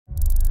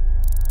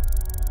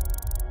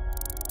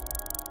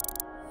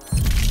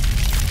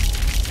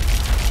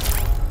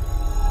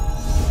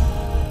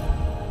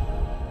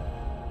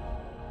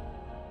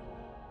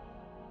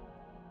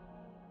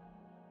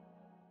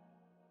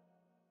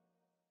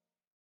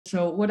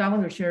So what I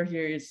want to share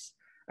here is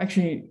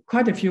actually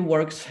quite a few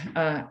works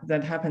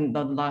that happened in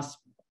the last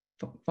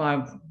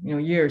 5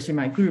 years in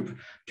my group,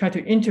 try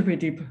to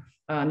interpret deep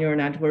neural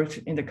networks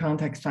in the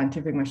context of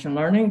scientific machine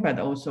learning, but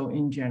also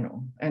in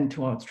general and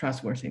towards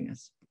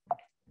trustworthiness.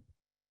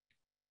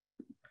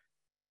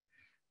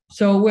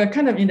 So we're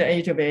kind of in the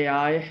age of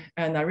AI,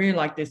 and I really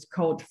like this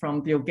quote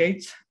from Bill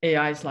Gates: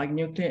 AI is like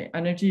nuclear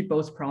energy,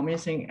 both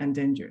promising and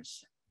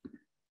dangerous.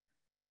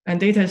 And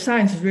data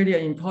science is really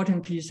an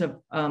important piece of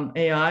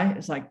AI.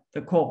 It's like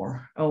the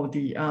core or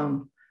the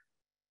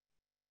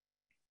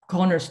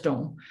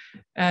cornerstone,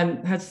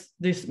 and has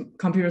this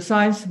computer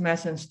science,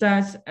 math and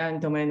stats,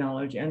 and domain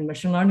knowledge. And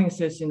machine learning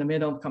sits in the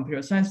middle of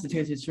computer science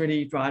because it's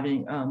really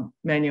driving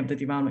many of the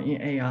development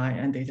in AI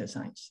and data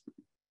science.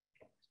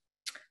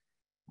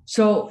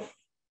 So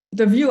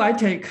the view I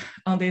take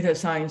on data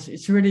science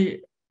is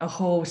really a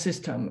whole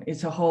system.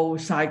 It's a whole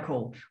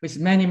cycle with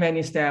many,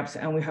 many steps,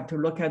 and we have to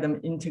look at them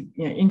in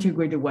an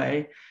integrated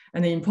way.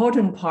 And the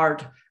important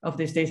part of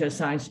this data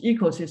science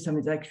ecosystem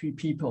is actually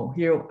people.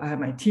 Here I have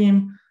my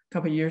team a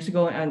couple of years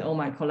ago, and all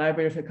my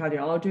collaborators,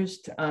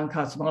 cardiologists,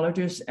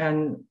 cosmologists,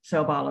 and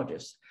cell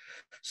biologists.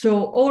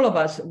 So all of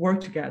us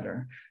work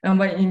together. And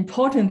the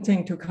important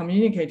thing to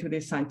communicate to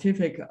this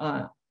scientific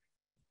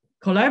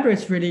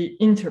collaborators really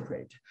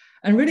interpret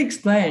and really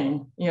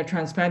explain in a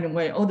transparent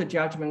way all the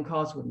judgment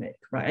calls we make,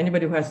 right?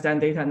 Anybody who has done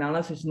data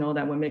analysis know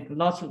that we make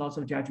lots and lots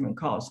of judgment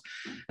calls.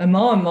 And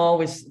more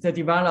with the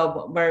development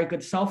of very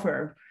good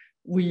software,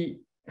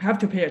 we have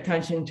to pay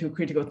attention to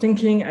critical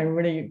thinking and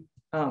really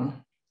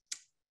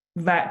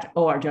vet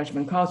all our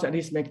judgment calls, at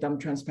least make them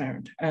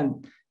transparent,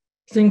 and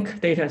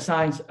think data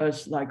science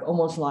as like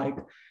almost like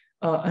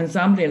an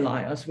assembly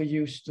line, as we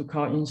used to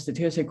call in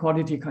statistics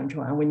quality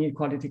control, and we need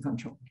quality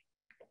control.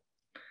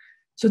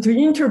 So to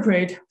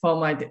interpret for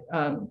my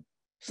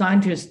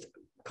scientist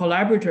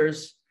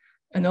collaborators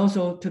and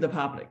also to the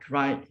public,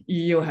 right?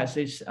 EU has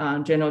this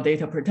general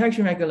data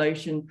protection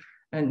regulation,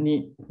 and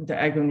the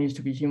algorithm needs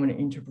to be humanly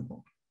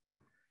interpretable.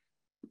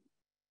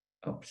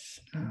 Oops.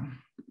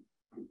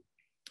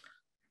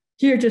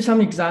 Here are just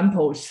some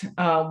examples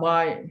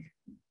why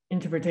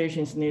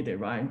interpretation is needed,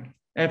 right?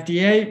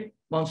 FDA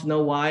wants to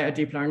know why a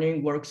deep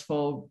learning works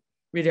for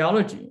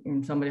radiology,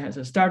 and somebody has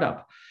a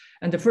startup.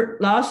 And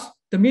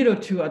the middle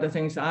two are the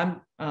things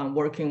I'm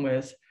working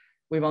with.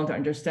 We want to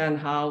understand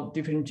how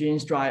different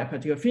genes drive a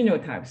particular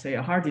phenotype, say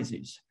a heart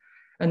disease.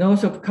 And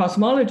also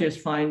cosmologists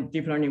find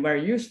deep learning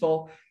very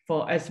useful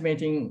for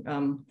estimating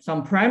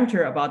some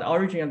parameter about the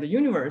origin of the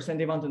universe, and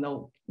they want to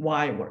know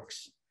why it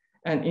works.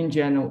 And in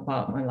general,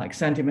 about like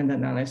sentiment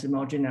analysis,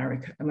 more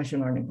generic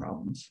machine learning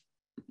problems.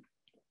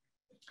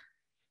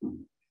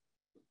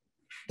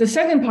 The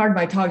second part of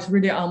my talk is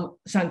really on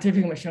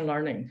scientific machine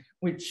learning,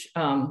 which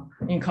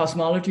in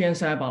cosmology and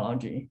cell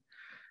biology.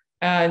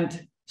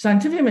 And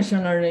scientific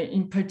machine learning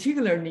in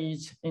particular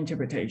needs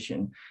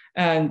interpretation,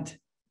 and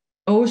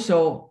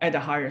also at a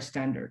higher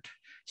standard.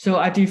 So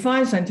I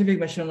define scientific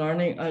machine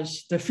learning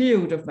as the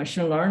field of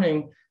machine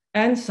learning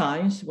and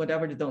science,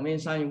 whatever the domain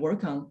science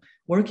you're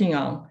working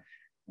on,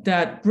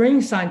 that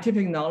brings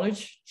scientific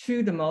knowledge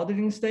to the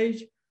modeling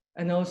stage.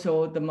 And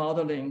also the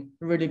modeling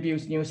really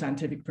builds new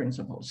scientific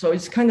principles. So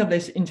it's kind of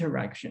this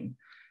interaction.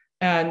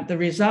 And the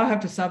result have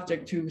to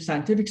subject to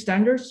scientific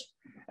standards.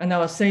 And I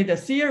would say the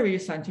theory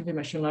of scientific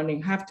machine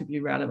learning have to be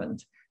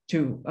relevant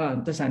to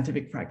the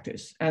scientific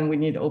practice. And we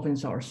need open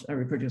source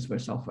reproducible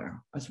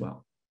software as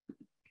well.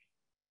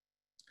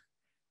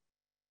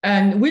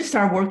 And we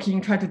start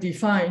working, try to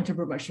define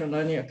interpretable machine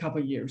learning a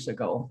couple of years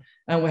ago.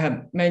 And we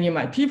have many of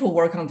my people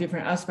work on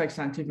different aspects,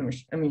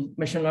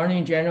 machine learning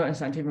in general and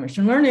scientific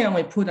machine learning. And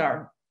we put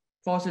our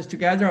forces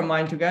together, our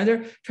mind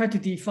together, try to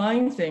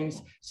define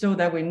things so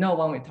that we know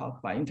when we talk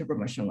about interpretable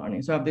machine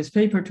learning. So I have this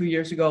paper 2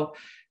 years ago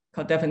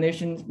called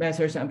Definitions,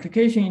 Methods, and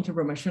Application,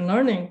 Interpretable Machine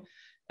Learning.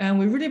 And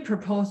we really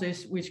propose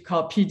this, which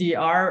called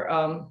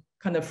PDR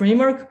kind of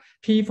framework.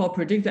 P for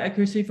predictive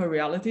accuracy for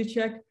reality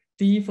check.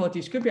 D for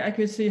descriptive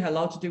accuracy, had a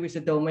lot to do with the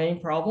domain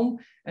problem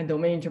and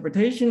domain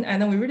interpretation.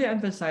 And then we really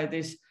emphasize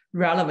this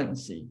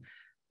relevancy.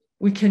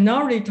 We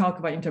cannot really talk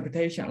about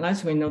interpretation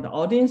unless we know the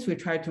audience. We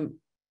try to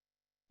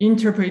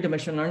interpret the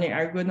machine learning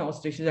algorithm or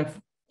station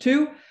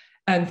 2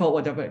 and for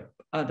whatever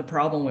the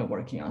problem we're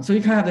working on. So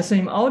you can have the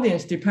same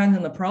audience depending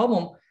on the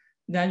problem,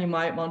 then you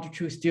might want to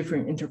choose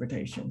different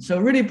interpretations. So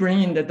really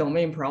bringing the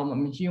domain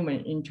problem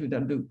human into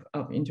the loop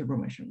of interpretable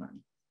machine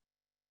learning.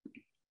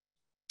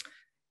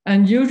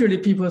 And usually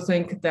people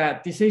think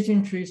that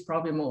decision trees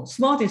probably more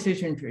small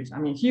decision trees. I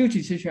mean, huge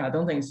decision, I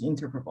don't think it's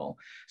interpretable.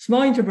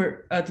 Small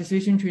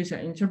decision trees are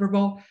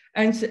interpretable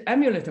and it's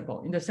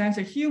emulatable in the sense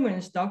that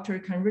humans, doctor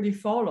can really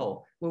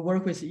follow. We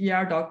work with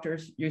ER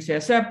doctors,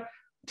 UCSF,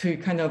 to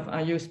kind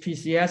of use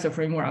PCS, a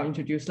framework I'll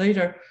introduce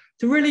later,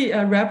 to really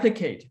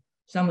replicate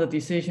some of the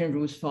decision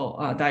rules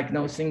for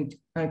diagnosing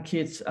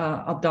kids'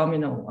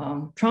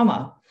 abdominal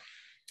trauma.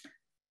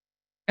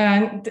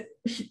 And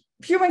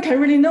human can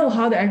really know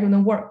how the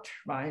algorithm worked,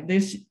 right?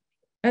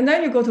 And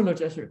then you go to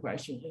logistic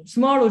regression.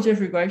 Small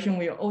logistic regression,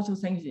 we also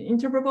think is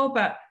interpretable,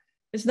 but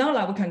it's not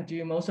like we can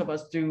do, most of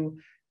us do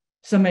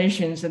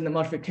summations and the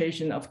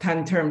multiplication of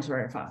 10 terms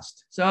very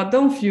fast. So I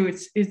don't feel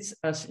it's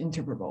as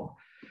interpretable.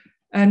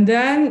 And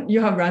then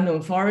you have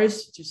random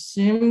forest to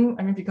sim,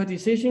 because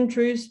decision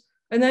trees,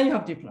 and then you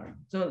have deep learning.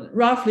 So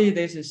roughly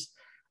this is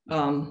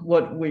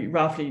what we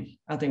roughly,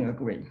 I think,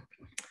 agree.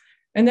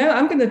 And then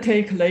I'm going to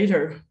take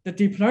later the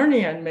deep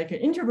learning and make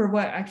it interpretable.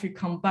 I actually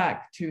come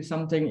back to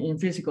something in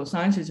physical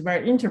science. It's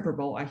very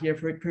interpretable. I hear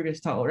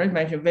previous talk already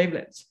mentioned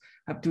wavelets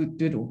have to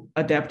do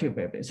adaptive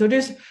wavelets. So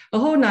there's a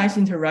whole nice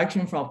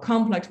interaction from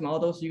complex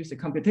models, use the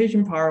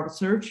computation power of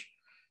search,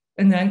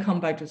 and then come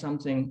back to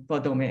something for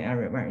domain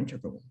area very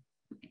interpretable.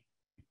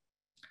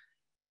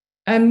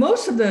 And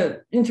most of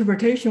the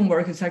interpretation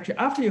work is actually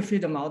after you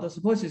feed the model,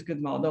 suppose it's a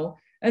good model,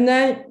 and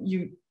then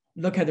you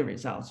look at the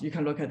results. You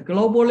can look at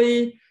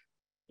globally,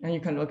 and you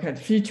can look at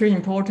feature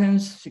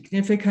importance,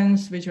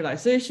 significance,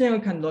 visualization. You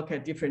can look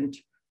at different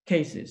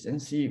cases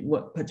and see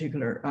what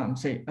particular,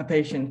 say, a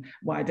patient,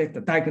 why the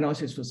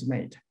diagnosis was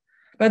made.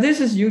 But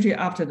this is usually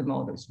after the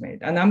model is made.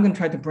 And I'm going to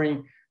try to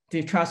bring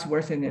the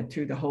trustworthiness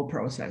to the whole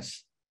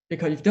process.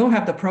 Because if you don't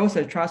have the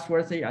process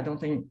trustworthy, I don't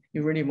think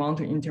you really want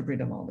to interpret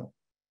the model.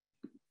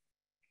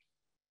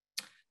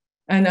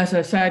 And as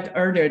I said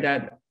earlier,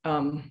 that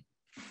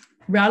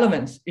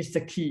relevance is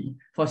the key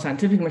for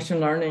scientific machine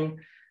learning.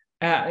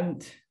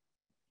 And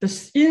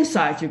the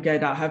insights you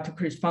get out have to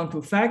correspond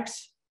to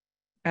facts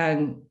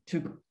and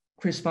to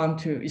correspond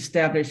to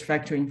established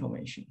factual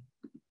information.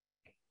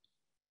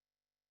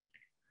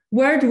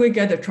 Where do we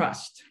get the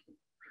trust,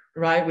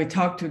 right? We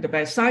talk to the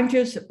best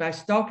scientists, the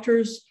best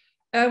doctors,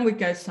 and we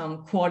get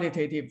some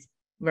qualitative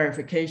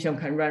verification,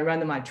 can run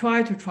randomized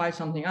trial to try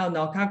something out,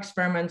 knockout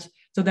experiments.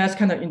 So that's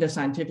kind of in the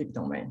scientific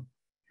domain.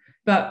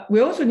 But we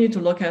also need to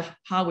look at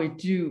how we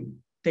do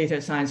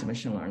data science and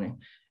machine learning.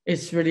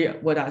 It's really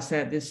what I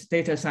said, this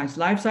data science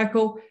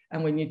lifecycle,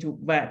 and we need to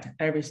vet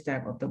every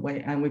step of the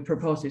way. And we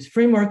propose this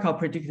framework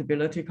of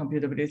predictability,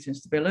 computability, and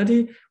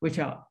stability, which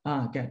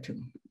I'll get to.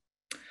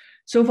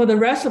 So for the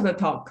rest of the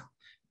talk,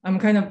 I'm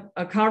kind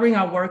of covering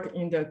our work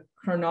in the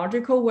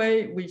chronological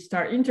way. We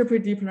start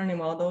interpret deep learning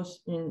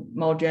models in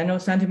more general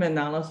sentiment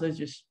analysis,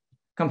 just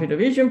computer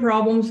vision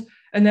problems.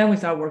 And then we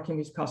start working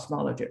with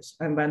cosmologists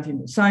and went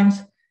into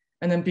science.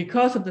 And then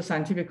because of the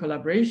scientific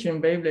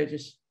collaboration, wavelet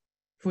is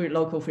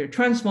local field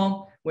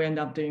transform, we end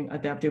up doing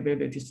adaptive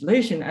wavelet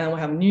distillation, and we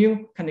have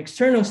new kind of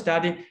external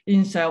study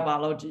in cell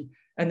biology,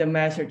 and the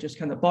method just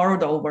kind of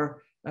borrowed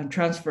over and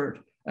transferred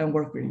and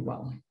worked really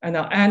well. And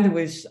I'll end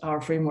with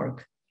our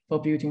framework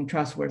for building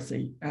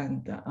trustworthy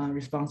and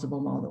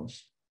responsible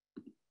models.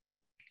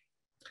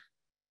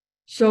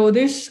 So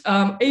this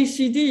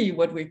ACD,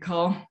 what we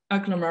call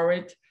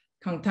agglomerative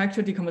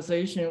contextual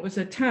decomposition, was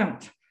an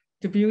attempt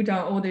to build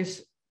on all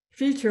this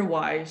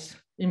feature-wise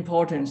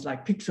importance,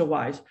 like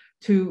pixel-wise,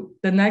 to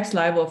the next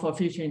level for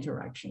future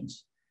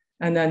interactions,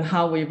 and then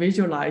how we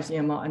visualize in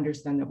a more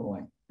understandable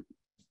way.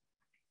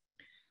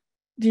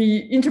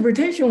 The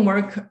interpretation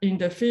work in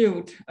the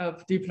field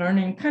of deep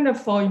learning kind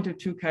of fall into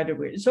two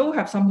categories. So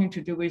have something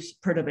to do with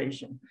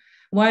perturbation.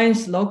 One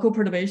is local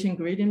perturbation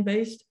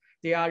gradient-based,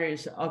 the other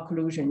is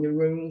occlusion, you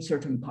ruin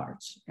certain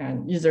parts,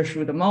 and either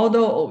through the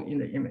model or in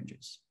the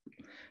images.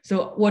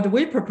 So what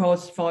we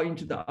propose fall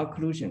into the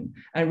occlusion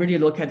and really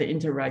look at the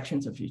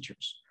interactions of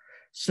features.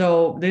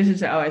 So this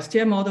is our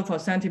STM model for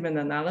sentiment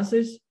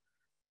analysis.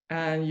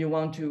 And you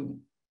want to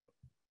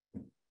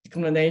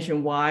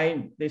explanation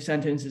why the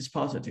sentence is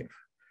positive.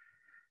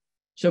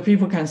 So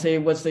people can say,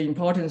 what's the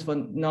importance for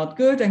not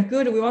good and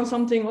good? We want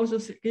something also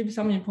give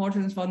some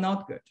importance for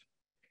not good.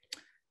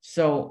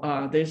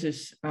 So this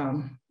is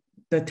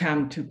the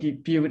attempt to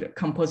build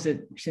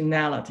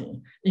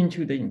compositionality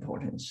into the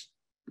importance.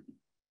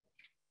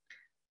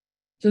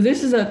 So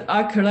this is an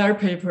Arclair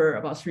paper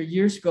about 3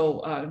 years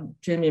ago.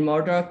 Jamie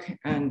Murdoch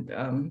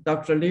and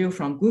Dr. Liu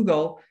from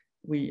Google,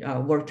 we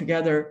worked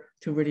together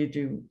to really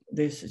do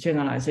this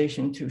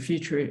generalization to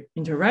feature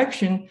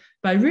interaction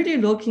by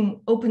really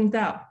opened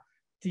up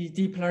the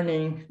deep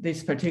learning,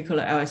 this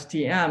particular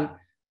LSTM,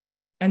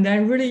 and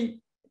then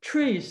really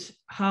trace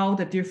how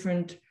the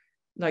different,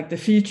 like the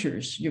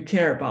features you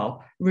care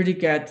about really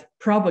get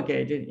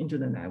propagated into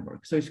the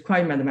network. So it's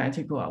quite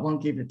mathematical. I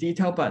won't give the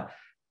detail, but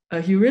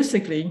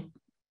heuristically,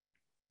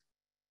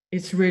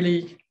 it's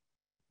really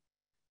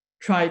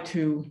try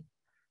to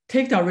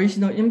take the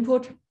original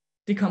input,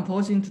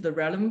 decompose into the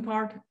relevant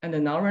part and the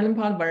non-relevant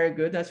part, very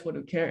good, that's what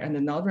we care, and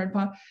the non-relevant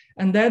part,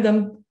 and let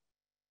them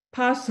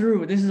pass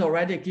through. This is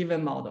already a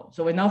given model.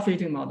 So we're now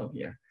fitting model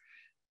here.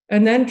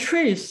 And then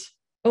trace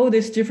all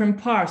these different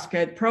parts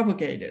get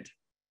propagated.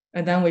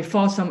 And then we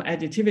force some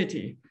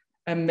additivity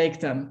and make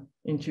them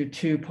into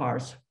two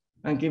parts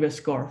and give a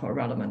score for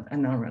relevant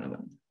and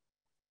non-relevant.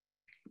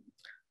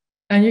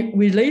 And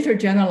we later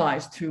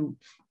generalized to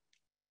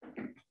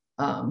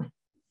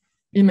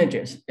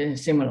images in a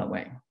similar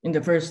way. In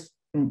the first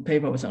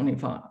paper was only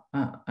for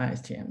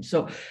ISTM.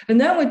 So, and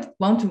then we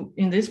want to,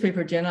 in this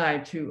paper,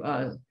 generalize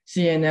to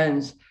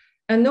CNNs,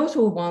 and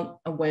also want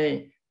a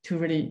way to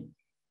really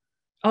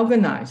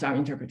organize our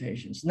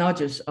interpretations, not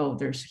just, oh,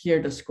 there's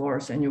here the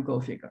scores and you go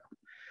figure.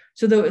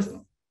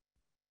 So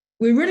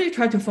we really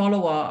try to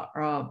follow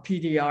our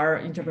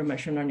PDR, interpret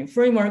machine learning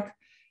framework.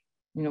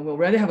 We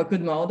already have a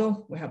good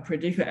model. We have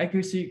predictive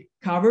accuracy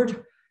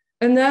covered.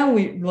 And then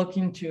we look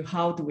into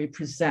how do we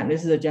present.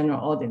 This is a general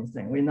audience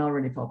thing. We're not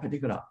really for a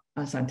particular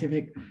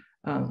scientific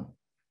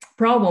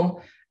problem.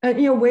 And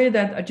in a way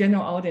that a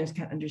general audience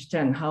can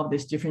understand how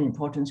these different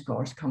important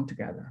scores come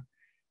together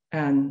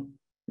and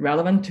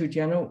relevant to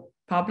general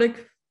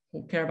public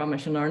who care about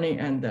machine learning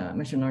and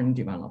machine learning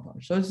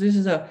developers. So this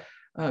is a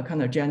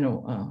kind of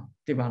general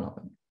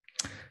development.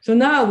 So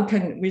now we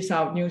can, with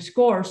our new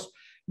scores,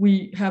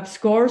 we have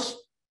scores,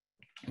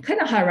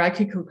 kind of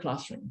hierarchical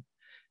clustering.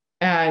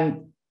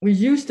 And we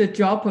use the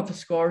drop of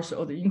scores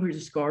or the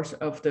increase scores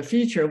of the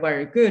feature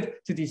very good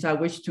to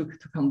decide which to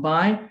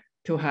combine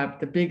to have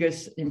the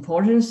biggest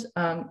importance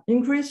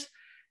increase.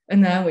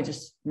 And then we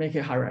just make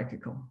it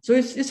hierarchical. So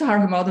it's a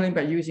hierarchical modeling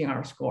by using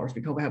our scores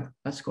because we have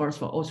scores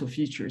for also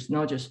features,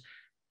 not just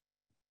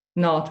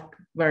not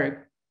very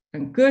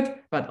good,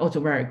 but also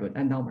very good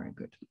and not very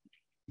good.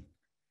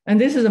 And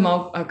this is a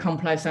more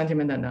complex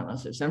sentiment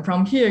analysis. And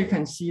from here, you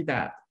can see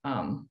that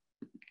the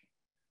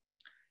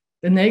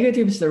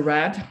negative is the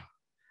red,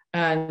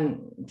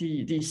 and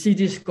the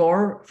CD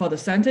score for the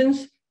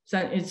sentence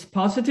is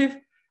positive.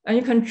 And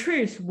you can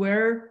trace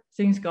where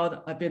things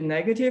got a bit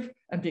negative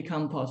and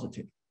become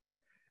positive.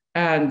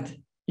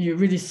 And you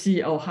really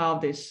see how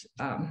this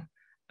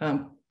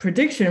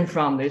prediction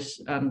from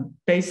this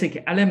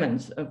basic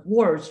elements of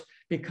words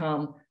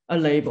become a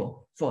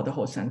label for the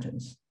whole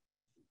sentence.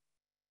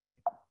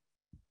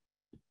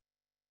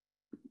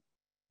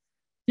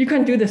 You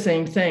can do the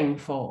same thing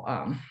for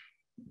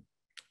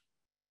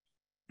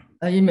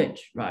an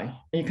image, right?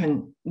 You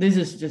can, this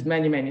is just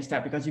many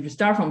steps because if you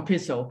start from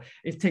pixel,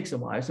 it takes a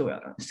while. So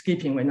we're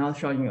skipping, we're not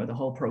showing you the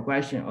whole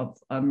progression of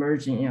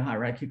merging in a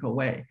hierarchical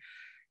way.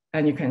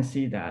 And you can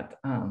see that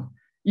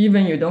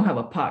even you don't have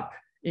a puck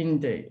in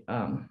the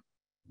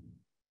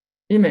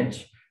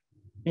image,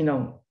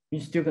 you're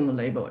still gonna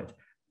label it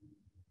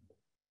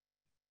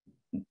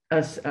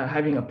as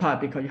having a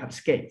puck because you have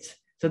skates.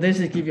 So this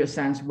will give you a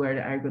sense where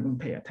the algorithm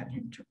pay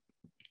attention to.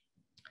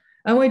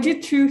 And we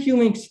did two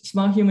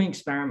small human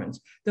experiments.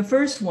 The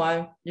first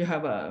one, you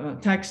have a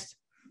text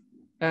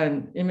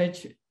and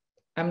image,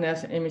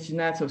 MNet,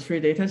 ImageNet, so 3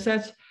 data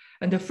sets.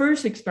 And the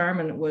first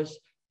experiment was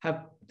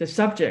have the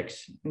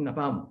subjects,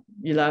 about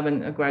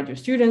 11 graduate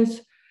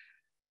students,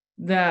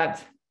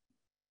 that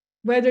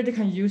whether they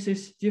can use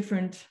these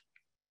different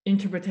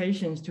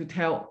interpretations to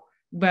tell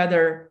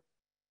whether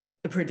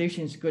the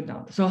prediction is good or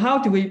not. So how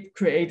do we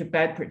create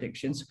bad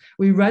predictions?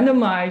 We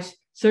randomize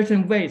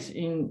certain weights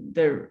in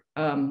the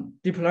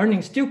deep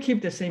learning, still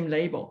keep the same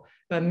label,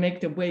 but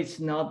make the weights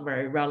not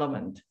very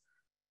relevant.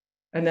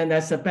 And then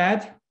that's a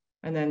bad,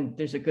 and then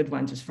there's a good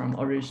one just from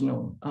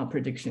original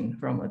prediction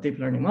from a deep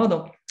learning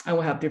model. And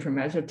we have different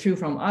measures, 2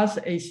 from us,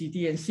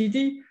 ACD and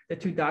CD, the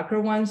 2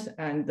 darker ones,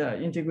 and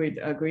integrate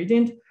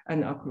gradient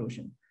and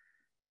occlusion.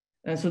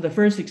 And so the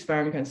first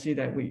experiment, you can see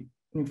that we,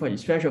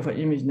 especially for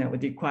ImageNet, we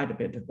did quite a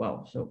bit as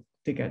well. So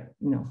they get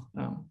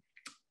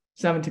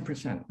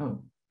 70%.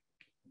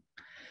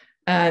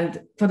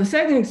 And for the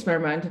second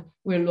experiment,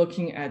 we're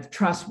looking at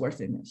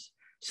trustworthiness.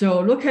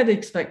 So look at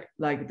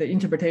the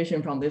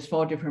interpretation from these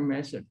 4 different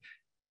methods.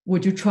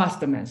 Would you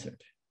trust the method?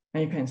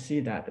 And you can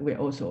see that we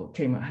also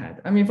came ahead.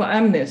 I mean, for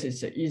MNIST,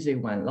 it's an easy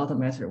one. A lot of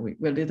methods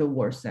we're a little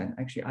worse than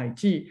actually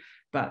IG,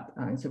 but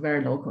it's a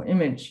very local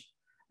image.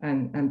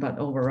 But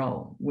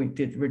overall, we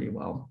did really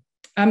well.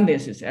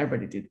 MNIST,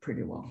 everybody did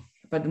pretty well,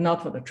 but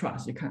not for the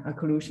trust.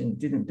 Occlusion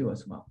didn't do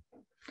as well.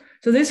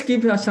 So this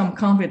gives us some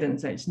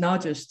confidence that it's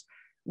not just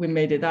we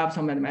made it up,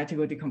 some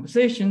mathematical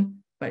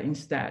decomposition, but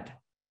instead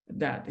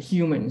that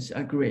humans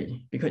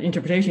agree, because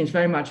interpretation is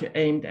very much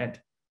aimed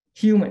at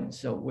humans.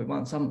 So we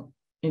want some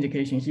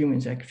indication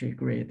humans actually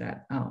agree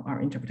that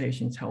our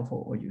interpretation is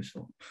helpful or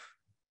useful.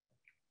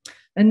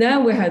 And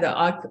then we had an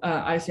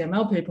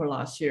ICML paper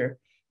last year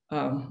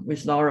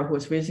with Laura, who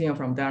was visiting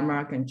from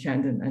Denmark, and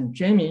Chandon and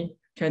Jamie.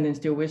 Chandon's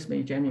still with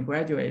me, Jamie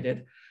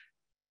graduated.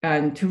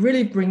 And to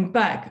really bring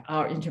back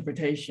our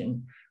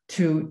interpretation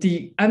to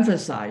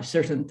de-emphasize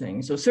certain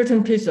things. So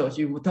certain pixels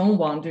you don't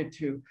want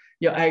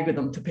your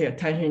algorithm to pay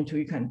attention to,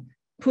 you can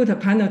put a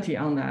penalty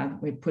on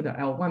that. We put an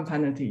L1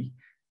 penalty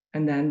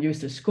and then use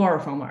the score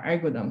from our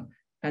algorithm,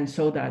 and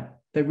so that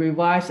the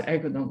revised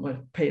algorithm will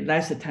pay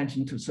less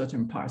attention to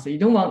certain parts. So you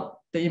don't want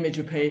the image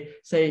to pay,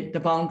 say, the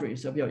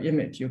boundaries of your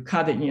image. You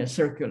cut it in a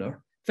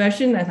circular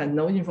fashion and have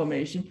no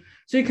information.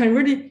 So you can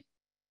really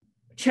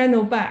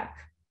channel back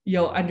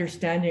your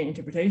understanding and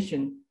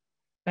interpretation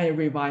and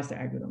revise the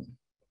algorithm.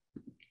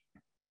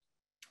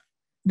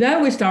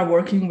 Then we start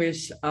working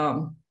with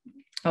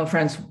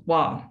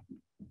Francois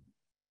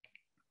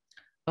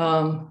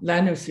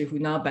Lanoussi, who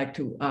now back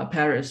to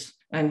Paris,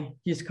 and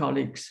his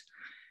colleagues.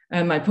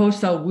 And my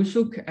postdoc,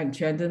 Wusuk and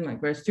Chandon, my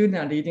grad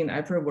student, are leading the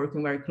effort,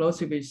 working very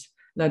closely with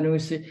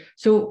Lanoussi.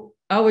 So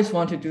I always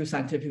want to do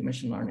scientific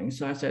machine learning.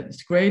 So I said,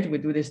 it's great. We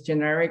do this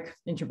generic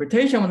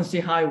interpretation. I want to see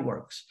how it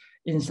works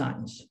in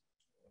science.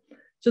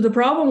 So the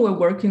problem we're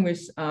working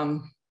with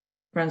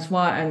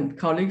Francois and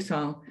colleagues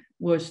on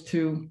was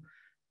to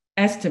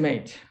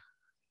estimate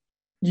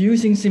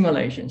using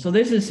simulation. So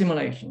this is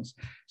simulations.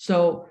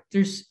 So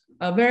there's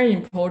a very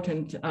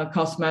important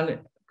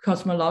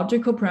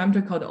cosmological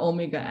parameter called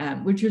omega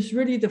m, which is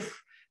really the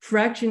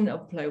fraction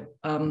of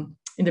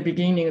in the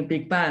beginning of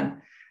Big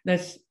Bang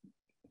that's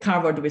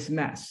covered with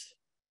mass.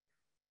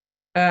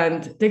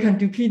 And they can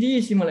do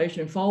PDE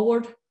simulation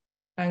forward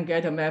and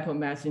get a map of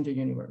mass in the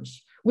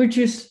universe, which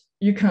is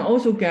you can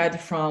also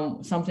get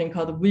from something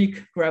called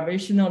weak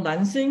gravitational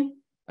lensing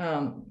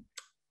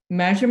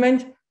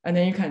measurement, and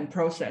then you can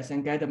process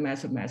and get a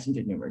mass of mass in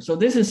the universe. So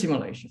this is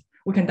simulation.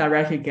 We can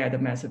directly get a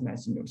mass of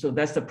mass in the universe. So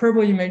that's the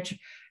purple image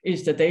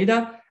is the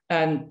data,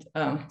 and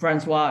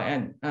Francois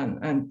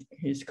and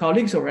his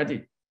colleagues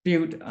already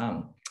built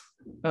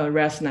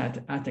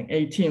ResNet, I think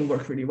 18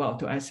 worked really well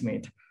to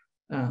estimate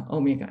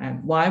omega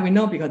m. Why? We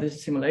know because this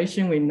is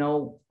simulation, we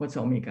know what's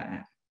omega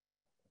m.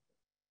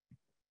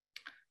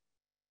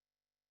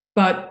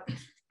 But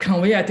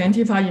can we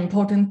identify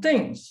important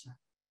things?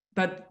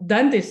 But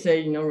then they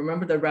say,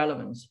 remember the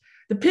relevance.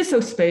 The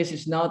pixel space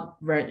is not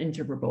very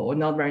interpretable or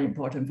not very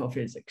important for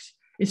physics.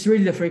 It's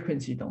really the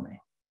frequency domain.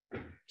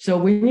 So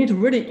we need to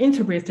really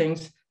interpret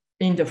things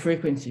in the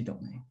frequency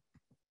domain.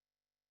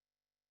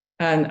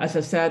 And as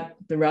I said,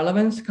 the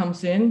relevance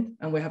comes in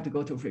and we have to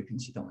go to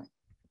frequency domain.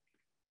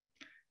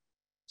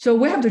 So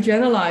we have to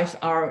generalize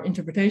our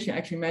interpretation.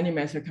 Actually, many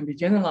methods can be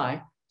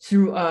generalized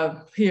through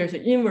here's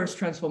the inverse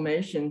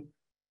transformation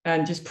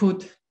and just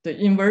put the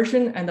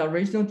inversion and the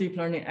original deep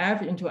learning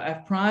f into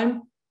f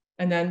prime,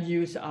 and then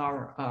use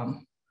our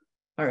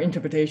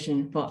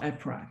interpretation for f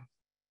prime.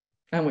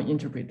 And we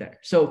interpret that.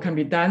 So it can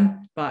be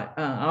done by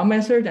our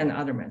method and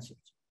other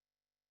methods.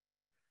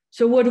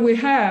 So what we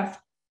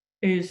have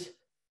is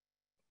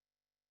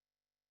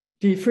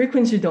the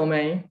frequency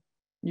domain.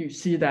 You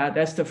see that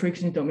that's the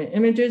frequency domain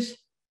images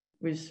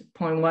with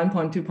 0.1,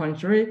 0.2,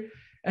 0.3.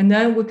 And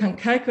then we can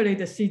calculate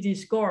the CD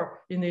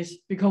score in this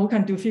because we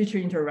can do feature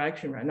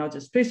interaction, right? Not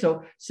just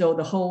pixel. So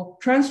the whole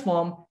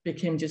transform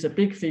became just a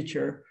big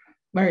feature,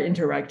 very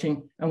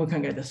interacting, and we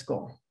can get the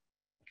score.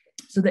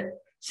 So the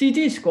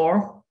CD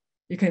score,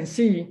 you can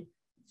see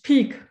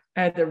peak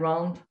at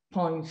around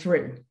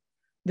 0.3.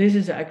 This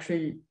is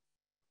actually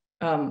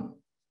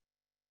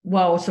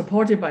well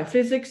supported by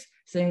physics,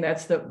 saying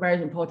that's the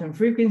very important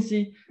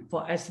frequency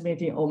for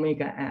estimating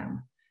omega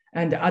m.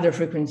 And the other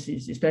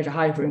frequencies, especially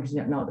high frequencies,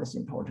 are not as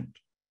important.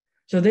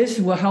 So this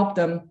will help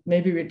them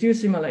maybe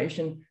reduce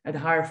simulation at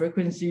higher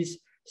frequencies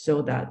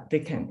so that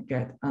they can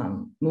get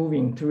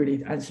moving to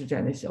really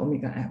understand this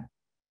omega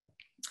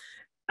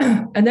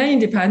m. And then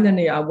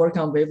independently, I worked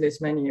on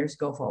wavelets many years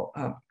ago for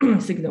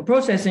signal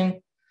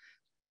processing.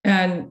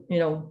 And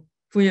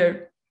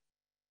Fourier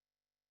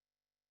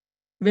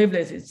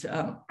wavelets is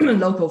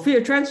local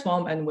Fourier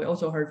transform. And we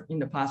also heard in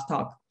the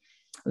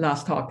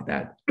last talk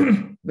that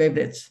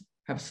wavelets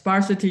have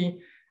sparsity,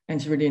 and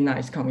it's really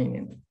nice,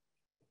 convenient.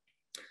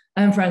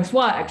 And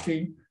Francois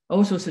actually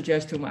also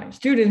suggests to my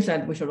students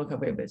that we should look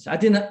at wavelets. I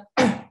didn't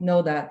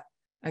know that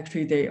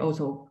actually they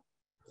also,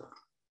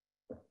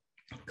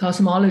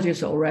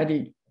 cosmologists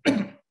already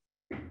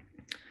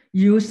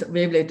use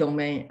wavelet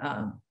domain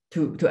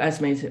to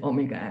estimate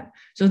omega m.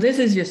 So this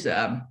is just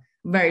a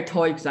very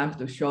toy example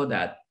to show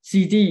that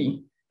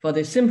CD, for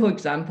the simple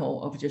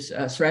example of just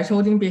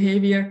thresholding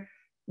behavior,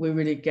 we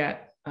really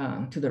get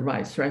to the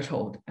right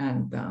threshold,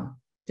 and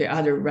the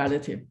other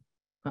relative,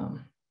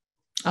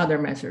 other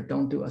methods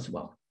don't do as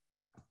well.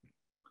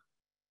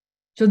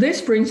 So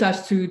this brings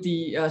us to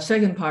the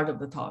second part of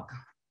the talk,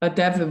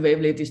 adaptive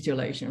wavelet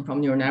distillation from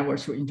neural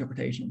networks through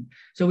interpretation.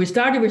 So we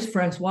started with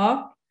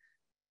Francois,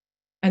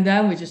 and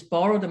then we just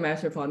borrowed the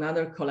method for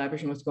another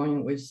collaboration was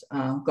going with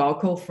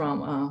Gorko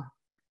from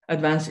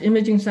Advanced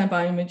Imaging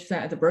Image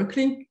Center at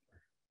Berkeley.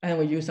 And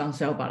we use on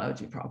cell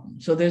biology problem.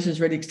 So this is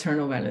really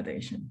external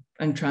validation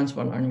and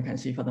transfer learning you can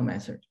see for the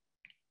method,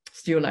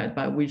 still led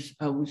by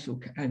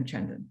Wusuk and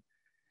Chandon.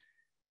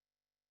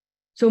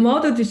 So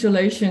model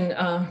distillation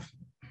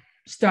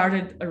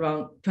started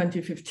around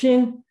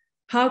 2015.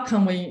 How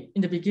can we,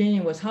 in the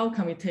beginning was how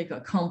can we take a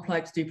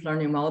complex deep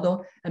learning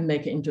model and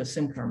make it into a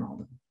simpler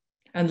model?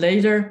 And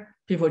later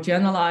people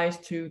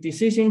generalized to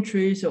decision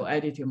trees or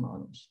additive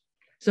models.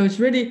 So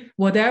it's really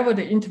whatever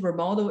the interval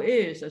model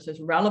is, as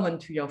is relevant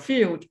to your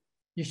field,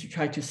 you should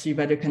try to see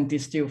whether it can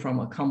distill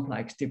from a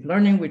complex deep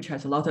learning, which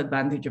has a lot of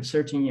advantage of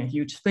searching in a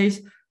huge space,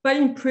 but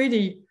in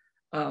pretty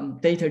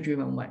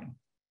data-driven way.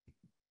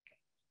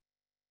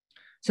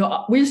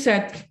 So we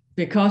said,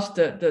 because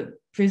the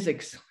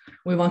physics,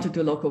 we want to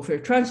do local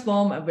Fourier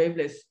transform and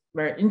wavelets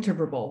very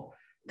interpretable,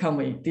 can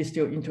we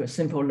distill into a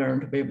simple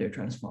learned wavelet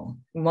transform?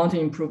 We want to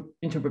improve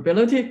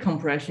interpretability,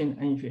 compression,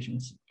 and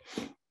efficiency.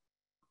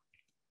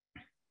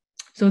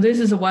 So this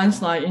is a one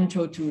slide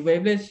intro to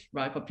wavelets,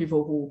 right? For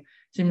people who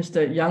seems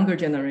the younger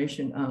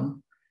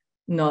generation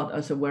not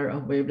as aware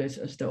of wavelets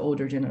as the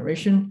older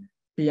generation.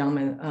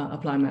 beyond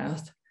applied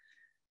math.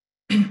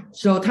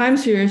 So time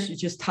series is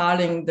just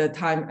telling the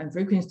time and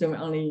frequency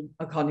only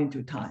according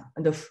to time.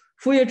 And the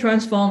Fourier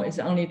transform is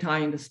only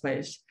tying the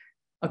space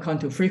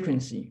according to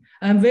frequency.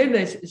 And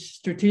wavelets is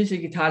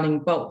strategically telling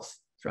both,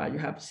 right? You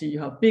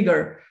have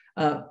bigger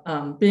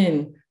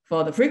bin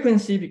for the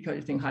frequency because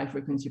you think high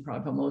frequency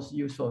probably for most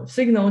useful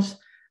signals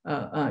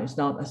is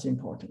not as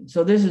important.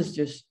 So this is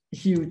just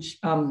huge.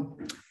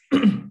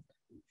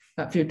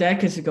 A few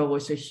decades ago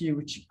was a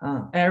huge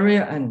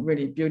area and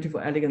really beautiful,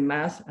 elegant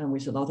math, and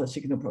with a lot of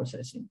signal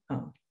processing,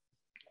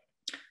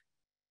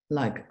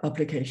 like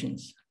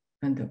applications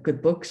and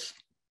good books.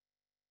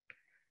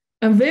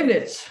 And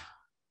wavelets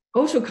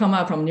also come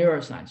out from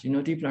neuroscience.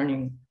 Deep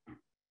learning,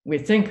 we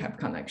think have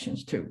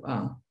connections to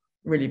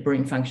really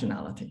bring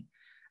functionality.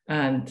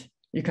 And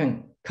you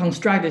can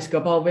construct these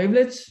Gabor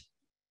wavelets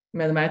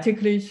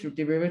mathematically through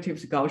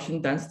derivatives,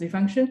 Gaussian density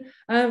function.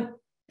 And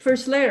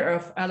first layer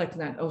of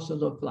AlecNet also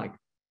look like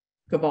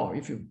Gabor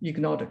if you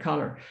ignore the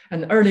color.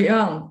 And early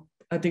on,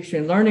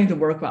 addiction learning, the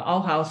work by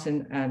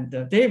Alhausen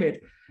and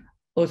David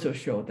also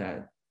showed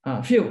that,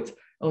 Field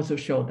also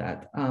showed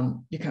that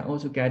you can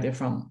also get it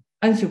from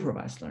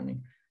unsupervised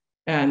learning.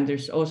 And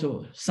there's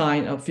also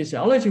sign of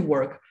physiology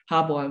work,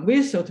 Hubble and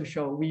Wiesel, to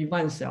show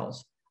V1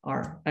 cells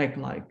act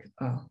like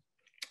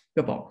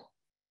Gabor.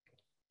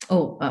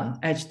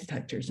 Edge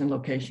detectors and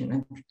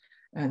location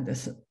and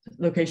the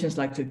location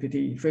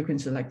selectivity,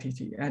 frequency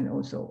selectivity, and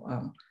also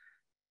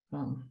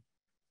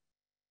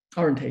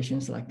orientation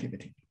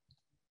selectivity.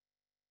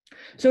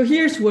 So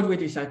here's what we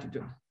decided to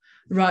do.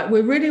 Right,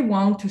 we really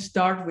want to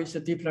start with a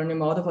deep learning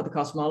model for the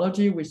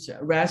cosmology with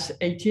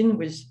RAS-18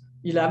 with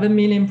 11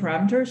 million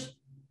parameters.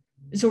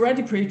 It's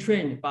already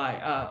pre-trained by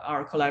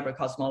our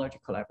cosmology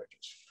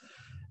collaborators.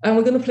 And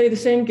we're going to play the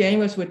same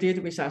game as we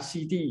did with our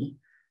CD.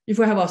 If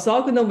we have a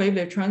orthogonal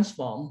wavelet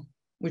transform,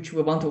 which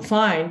we want to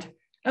find,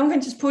 and we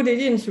can just put it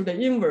in through the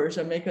inverse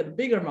and make it a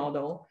bigger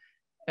model,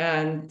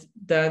 and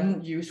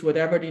then use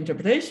whatever the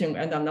interpretation.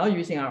 And I'm not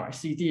using our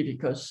CD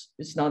because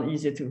it's not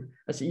easy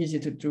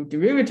to do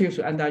derivatives,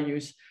 and I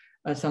use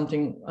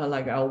something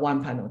like our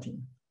one penalty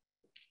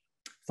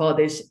for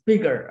this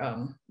bigger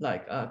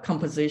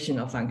composition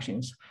of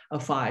functions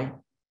of phi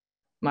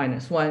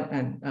minus one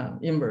and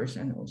inverse,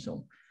 and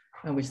also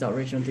with the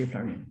original deep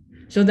learning.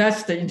 So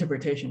that's the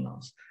interpretation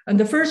loss. And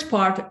the first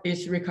part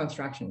is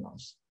reconstruction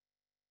loss.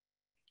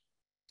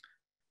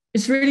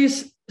 It's really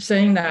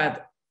saying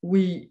that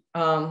we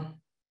want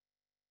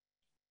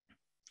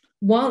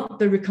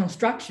the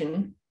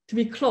reconstruction to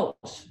be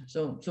close.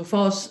 So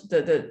for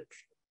the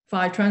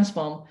phi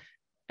transform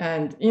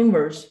and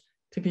inverse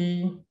to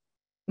be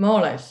more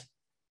or less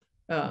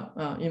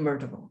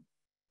invertible.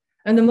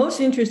 And the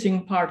most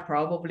interesting part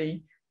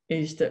probably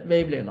is the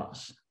wavelet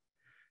loss.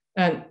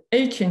 And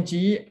H and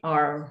G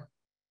are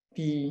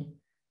the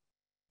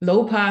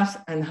low pass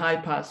and high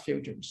pass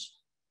filters.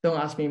 Don't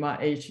ask me why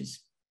H is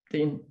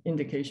the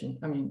indication,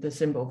 the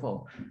symbol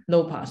for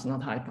low pass,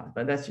 not high pass,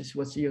 but that's just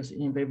what's used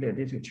in wavelet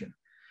literature.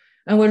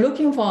 And we're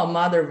looking for a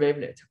mother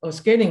wavelet or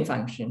scaling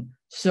function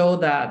so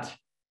that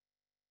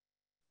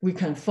we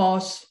can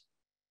force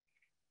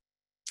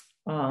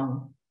the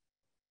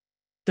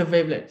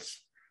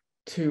wavelets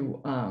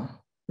to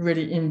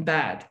really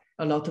embed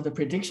a lot of the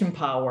prediction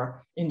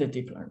power in the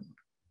deep learning.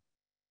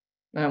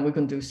 And we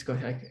can do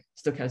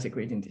stochastic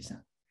gradient descent.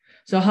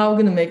 So how are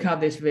we going to make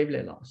up this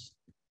wavelet loss?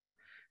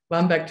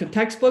 Went back to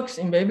textbooks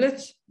in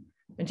wavelets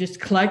and just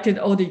collected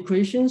all the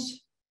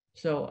equations.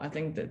 So I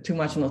think that too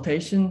much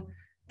notation,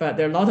 but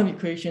there are a lot of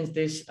equations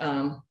these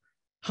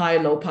high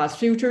low pass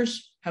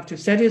filters have to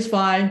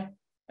satisfy,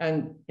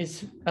 and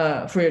its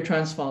Fourier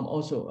transform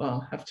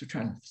also have to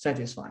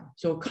satisfy.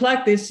 So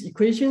collect these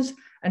equations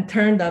and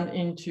turn them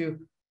into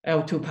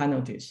L2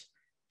 penalties.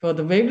 For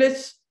the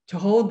wavelets to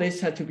hold,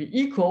 this had to be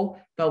equal,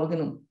 but we're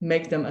going to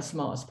make them as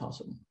small as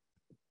possible.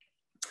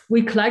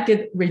 We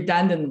collected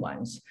redundant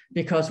ones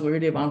because we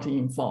really want to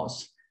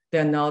enforce.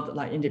 They're not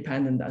like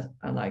independent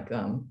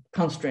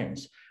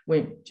constraints.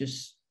 We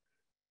just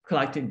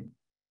collected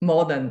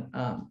more than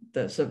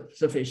the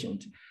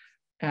sufficient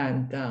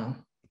and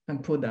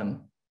put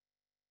them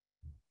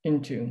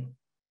into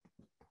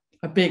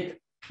a big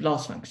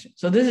loss function.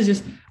 So this is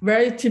just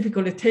very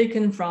typically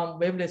taken from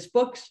wavelets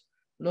books.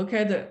 Look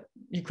at the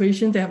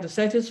equation they have to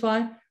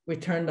satisfy. We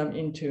turn them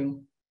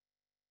into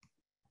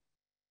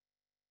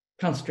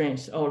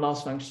constraints or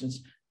loss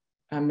functions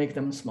and make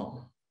them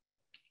small.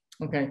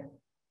 Okay.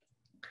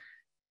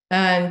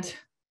 And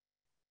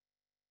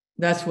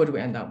that's what we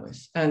end up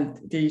with. And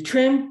the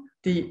trim,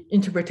 the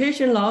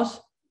interpretation loss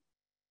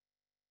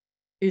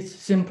is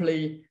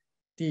simply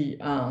the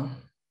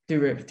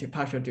derivative,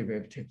 partial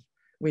derivative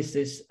with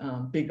this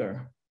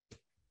bigger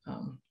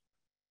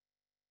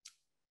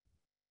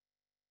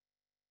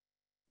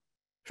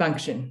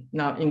function,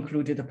 now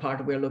included the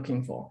part we're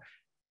looking for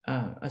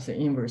as the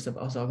inverse of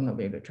orthogonal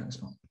wavelet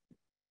transform.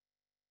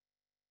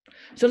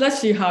 So let's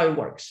see how it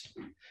works.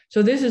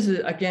 So this is,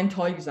 again,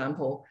 toy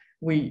example.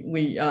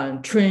 We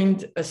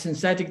trained a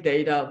synthetic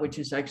data, which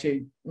is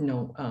actually,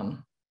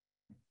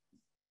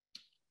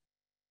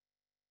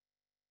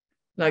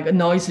 like a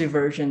noisy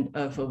version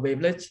of a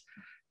wavelet.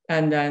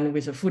 And then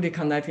with a fully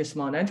connected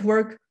small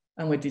network,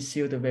 and we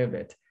distill the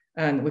wavelet.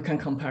 And we can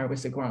compare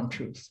with the ground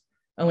truth.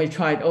 And we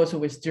tried also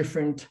with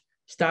different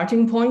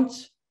starting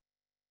points.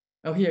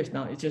 Oh, here's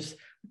now, it's just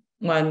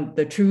when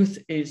the truth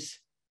is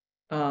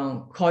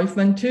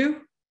coefficient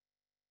 2,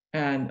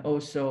 and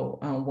also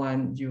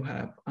when you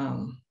have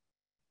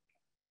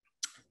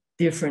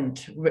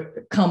different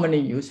commonly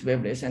used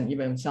wavelets and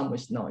even some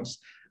with noise,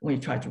 we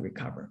try to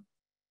recover.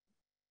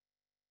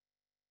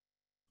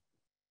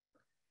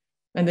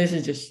 And this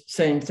is just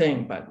same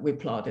thing, but we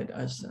plotted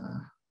as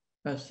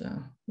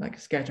like a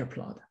scatter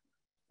plot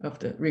of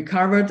the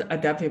recovered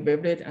adaptive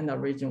wavelet and the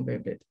original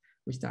wavelet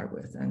we start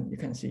with. And you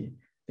can see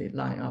they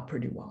line up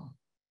pretty well,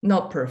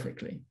 not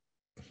perfectly.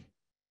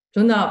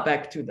 So now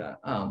back to the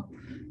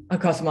a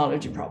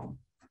cosmology problem.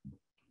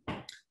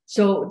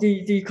 So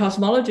the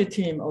cosmology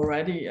team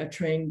already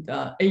trained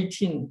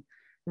 18,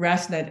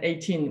 ResNet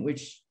 18,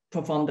 which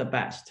performed the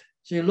best.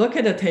 So you look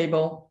at the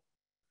table,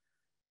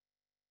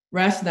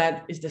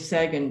 ResNet is the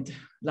second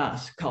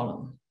last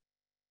column.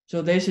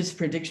 So this is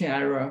prediction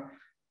error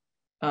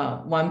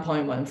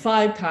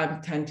 1.15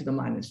 times 10 to the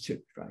minus 2,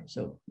 right?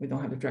 So we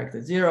don't have to drag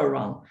the 0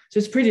 around. So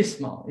it's pretty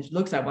small. It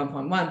looks like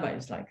 1.1, but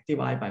it's like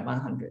divided by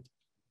 100.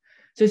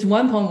 So it's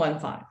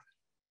 1.15.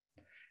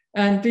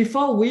 And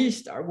before we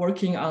start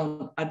working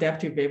on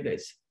adaptive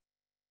wavelets,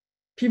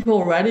 people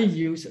already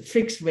use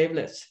fixed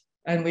wavelets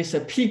and with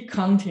a peak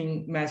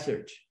counting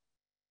method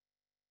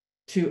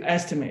to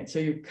estimate. So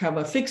you have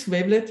a fixed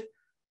wavelet,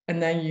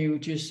 and then you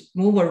just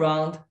move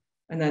around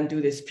and then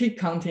do this peak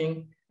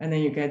counting, and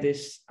then you get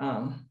this,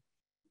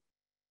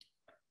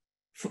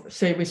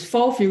 say with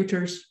 4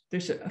 filters,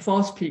 there's a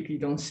false peak you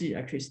don't see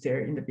actually it's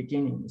there in the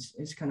beginning.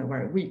 It's kind of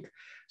very weak.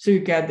 So you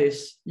get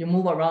this, you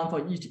move around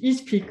for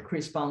each peak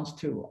corresponds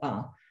to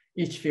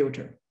each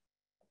filter.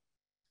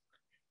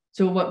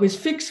 So what with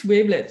fixed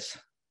wavelets,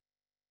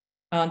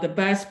 the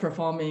best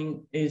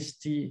performing is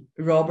the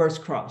Roberts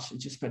cross,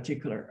 which is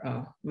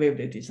particular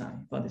wavelet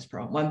design for this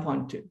problem,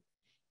 1.2.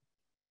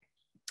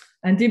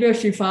 And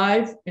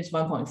DBLC5 is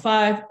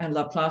 1.5 and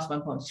Laplace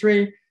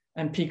 1.3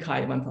 and peak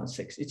height 1.6.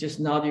 It's just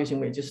not using,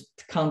 we just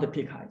count the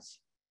peak heights.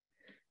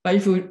 But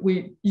if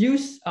we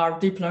use our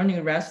deep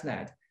learning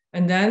ResNet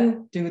and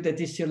then do the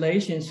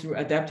distillation through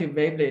adaptive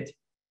wavelet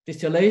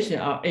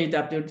distillation, or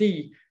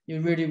AWD,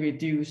 you really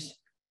reduce,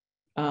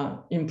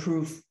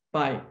 improve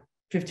by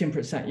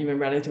 15%, even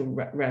relative to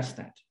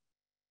ResNet.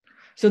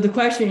 So the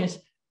question is,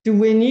 do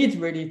we need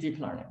really deep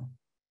learning?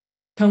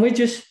 Can we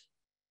just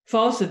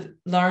falsely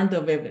learn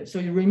the wavelet? So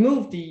you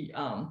remove the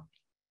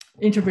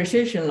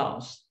interpretation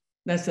loss,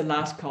 that's the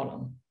last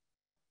column.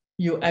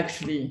 You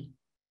actually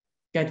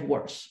get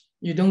worse.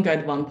 You don't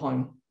get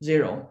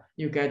 1.0,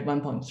 you get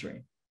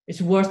 1.3.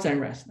 It's worse than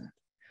ResNet.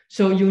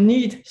 So you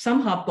need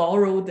somehow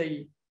borrow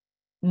the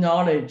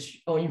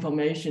knowledge or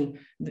information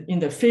in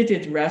the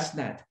fitted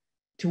ResNet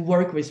to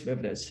work with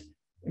wavelets,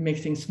 make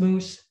things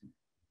smooth,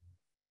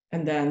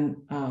 and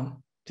then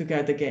to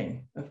get the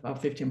gain of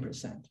about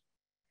 15%.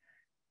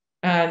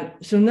 And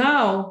so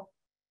now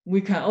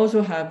we can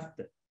also have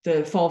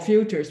the 4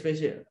 filters,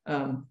 basically,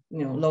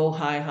 low,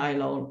 high, high,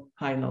 low,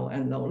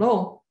 and low,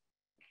 low,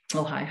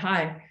 or high,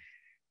 high.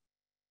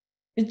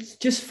 It's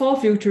just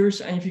 4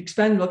 filters, and if you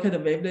expand, look at the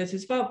wavelets,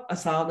 it's about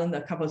 1,000,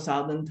 a couple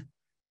thousand,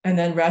 and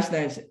then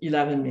ResNet is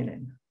 11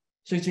 million.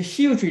 So it's a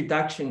huge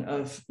reduction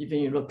of, even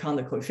you look count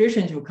the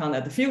coefficients, you count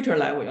at the filter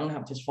level, you only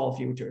have just 4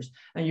 filters,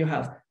 and you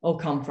have all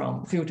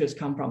filters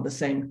come from the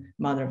same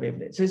mother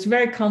wavelet. So it's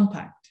very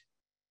compact.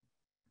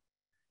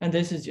 And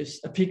this is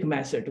just a peak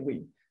method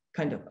we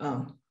kind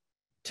of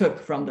took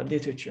from the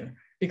literature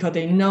because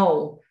they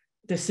know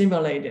the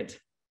simulated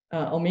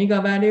omega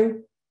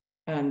value,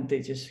 and they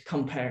just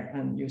compare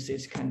and use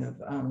this kind of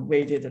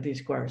weighted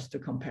least squares to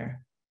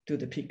compare to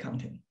the peak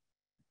counting.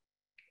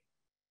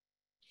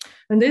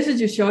 And this is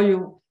to show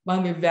you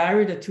when we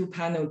vary the 2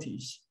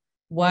 penalties.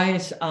 One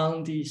is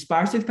on the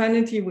sparsity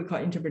penalty, we call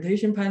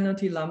interpretation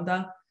penalty,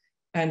 lambda,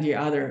 and the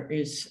other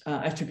is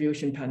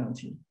attribution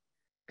penalty,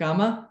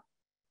 gamma.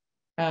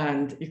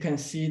 And you can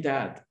see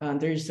that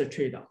there is a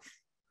trade-off.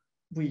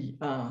 We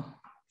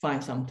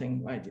find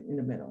something right in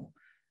the middle.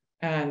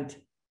 And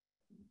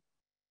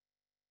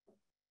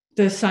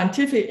the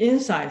scientific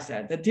insight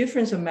that the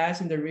difference of mass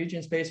in the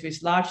region space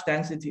with large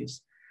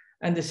densities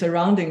and the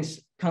surroundings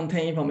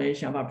contain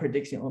information about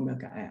predicting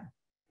omega m.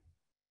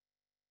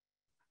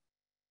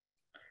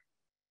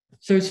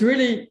 So it's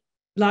really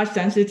large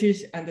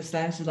densities and the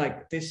sense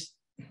like this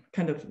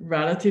kind of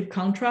relative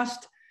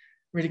contrast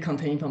really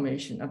contain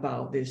information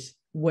about this,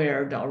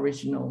 where the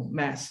original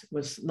mass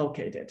was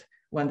located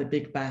when the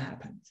Big Bang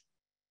happened.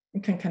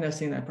 You can kind of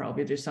see that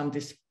probably there's some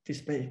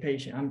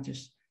dissipation. I'm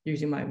just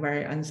using my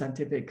very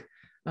unscientific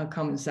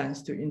common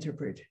sense to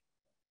interpret,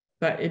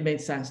 but it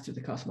made sense to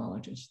the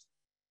cosmologist.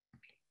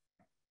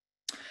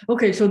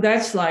 Okay, so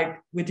that's like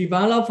we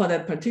developed for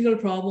that particular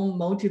problem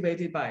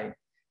motivated by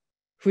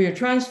Fourier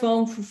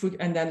transform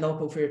and then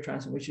local Fourier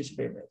transform, which is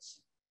wavelets.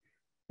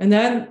 And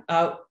then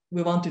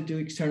we want to do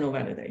external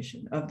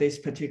validation of this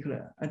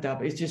particular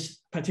adapter. It's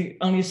just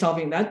only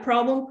solving that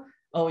problem,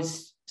 or it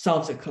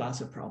solves a class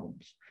of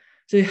problems.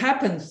 So it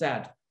happens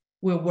that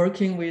we're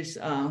working with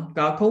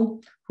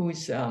Gakko, who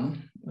is the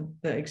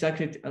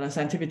executive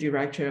scientific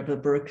director of the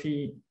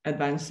Berkeley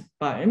Advanced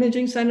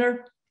Bioimaging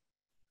Center.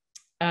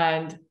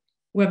 And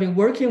we've been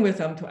working with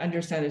them to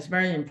understand this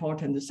very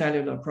important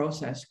cellular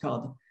process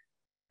called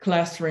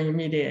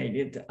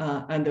clustering-mediated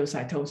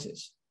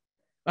endocytosis.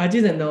 I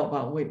didn't know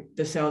about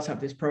the cells have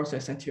this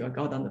process until I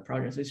got on the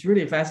project. So it's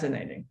really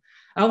fascinating.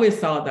 I always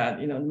thought that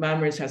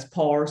memories has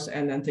pores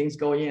and then things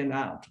go in and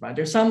out, right?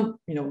 There's some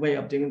way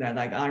of doing that,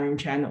 like ion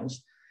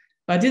channels.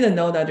 But I didn't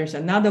know that there's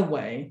another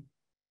way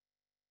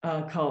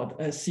called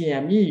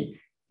CME.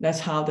 That's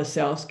how the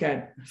cells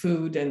get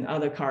food and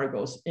other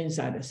cargoes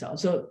inside the cell.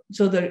 So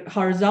the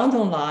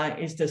horizontal line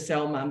is the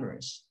cell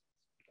membranes.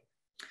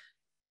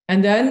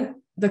 And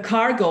then the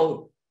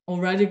cargo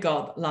already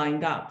got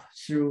lined up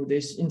through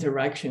these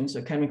interactions,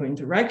 or chemical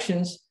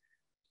interactions,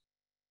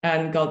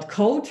 and got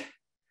cold.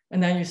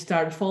 And then you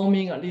start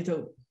forming a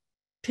little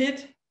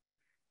pit.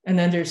 And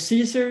then there's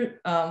Caesar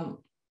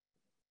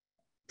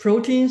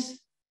proteins,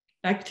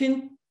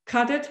 actin,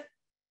 cut it,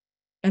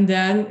 and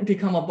then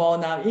become a ball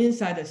now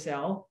inside the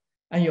cell,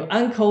 and you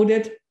uncode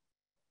it,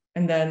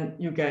 and then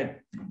you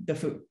get the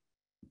food.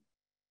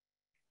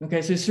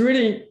 Okay, so it's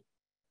really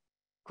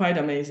quite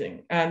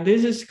amazing. And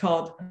this is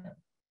called,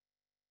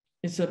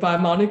 it's a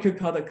biomolecule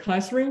called a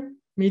clustering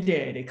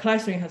mediated.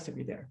 Clustering has to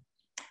be there.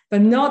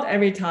 But not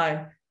every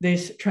time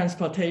this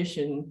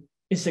transportation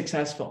is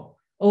successful.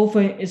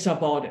 Often it's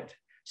aborted.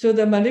 So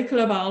the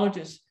molecular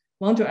biologists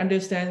want to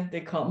understand,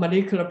 they call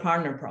molecular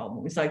partner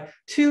problem. It's like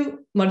two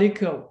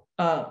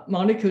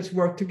molecules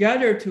work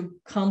together to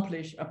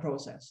accomplish a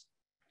process.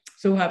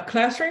 So we have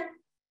clustering.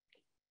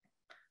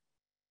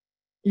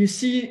 You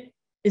see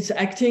it's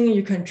acting,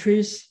 you can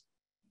trace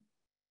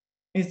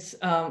its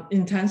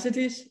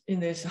intensities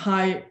in this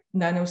high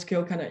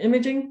nanoscale kind of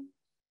imaging.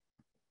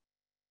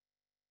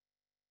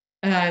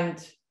 And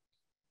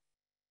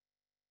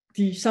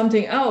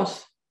something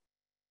else,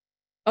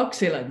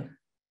 oxalate,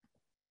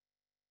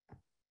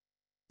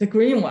 the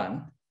green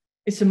one,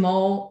 is a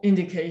more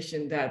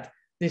indication that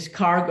this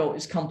cargo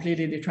is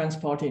completely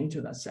transported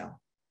into the cell.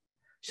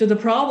 So the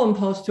problem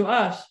posed to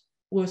us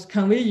was,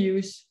 can we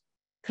use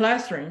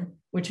clustering,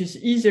 which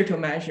is easier to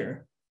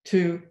measure,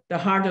 to the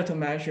harder to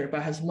measure,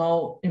 but has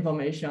more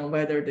information on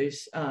whether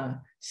this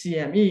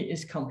CME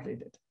is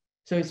completed.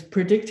 So it's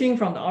predicting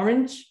from the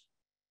orange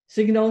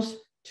signals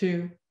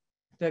to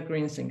the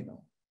green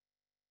signal.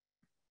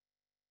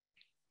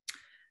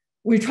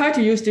 We try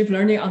to use deep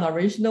learning on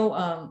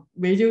original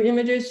video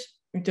images.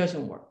 It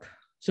doesn't work.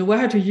 So we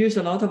had to use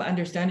a lot of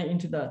understanding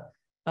into the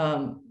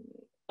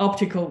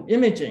optical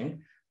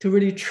imaging to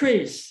really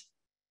trace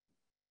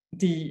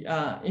the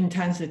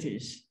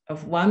intensities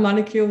of one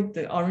molecule,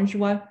 the orange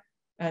one,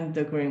 and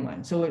the green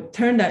one. So it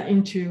turned that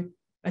into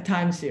a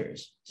time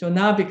series. So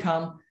now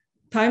become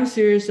time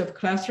series of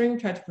clustering,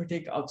 try to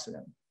predict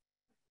oxygen.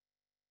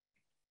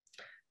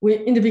 We,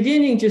 in the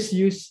beginning, just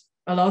used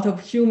a lot of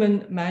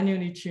human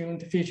manually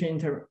tuned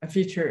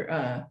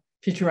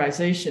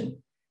featurization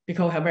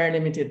because we have very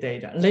limited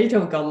data.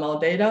 Later, we got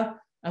more data,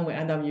 and we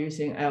end up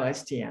using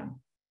LSTM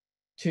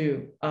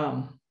to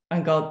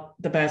and got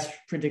the best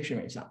prediction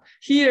result.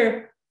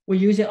 Here, we're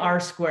using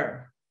R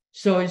squared.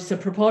 So it's a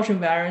proportion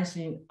variance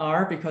in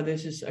R because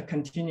this is a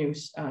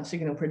continuous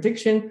signal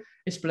prediction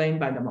explained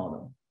by the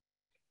model.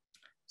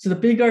 So the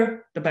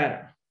bigger, the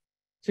better.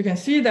 So you can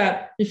see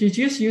that if you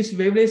just use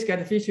wavelets,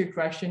 get a feature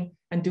correction,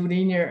 and do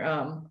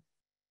linear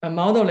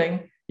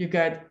modeling, you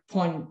get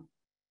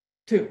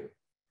 0.2.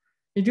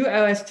 You do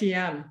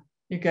LSTM,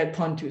 you get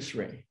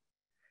 0.23.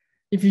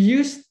 If you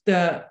use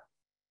the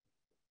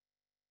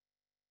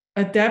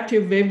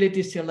adaptive wavelet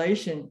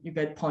distillation, you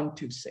get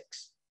 0.26.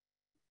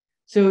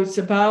 So it's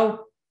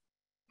about,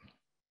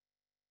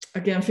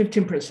 again,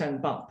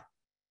 15% bump.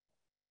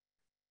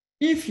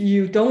 If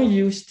you don't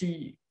use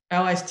the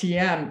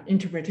LSTM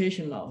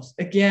interpretation laws,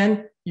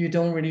 again, you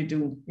don't really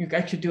do, you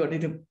actually do a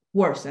little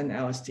worse than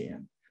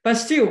LSTM. But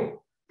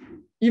still,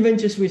 even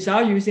just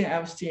without using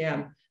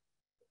LSTM,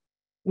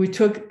 we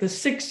took the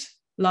 6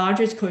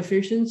 largest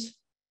coefficients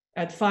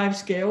at 5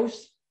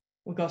 scales.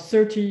 We got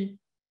 30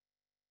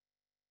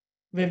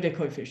 wavelet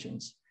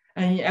coefficients.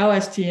 And in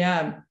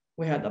LSTM,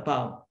 we had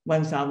about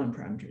 1,000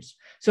 parameters.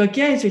 So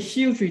again, it's a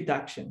huge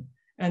reduction.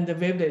 And the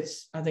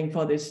wavelets, I think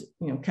for this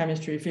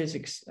chemistry,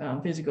 physics,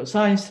 physical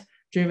science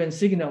driven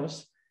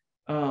signals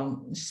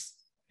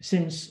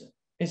seems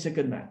it's a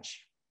good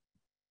match.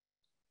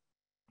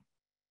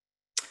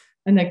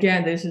 And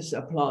again, this is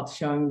a plot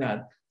showing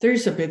that there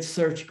is a bit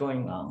search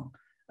going on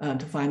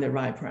to find the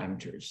right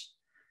parameters.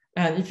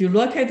 And if you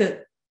look at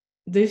it,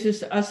 this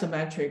is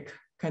asymmetric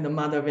kind of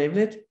mother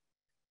wavelet.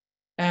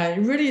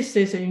 And it really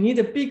says that you need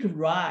a big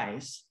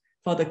rise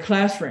for the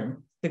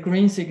clustering, the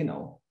green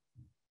signal.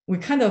 We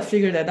kind of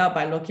figured that out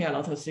by looking at a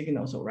lot of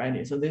signals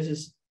already. So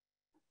this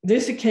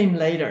came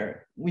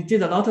later. We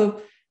did a lot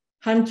of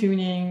hand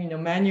tuning,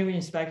 manual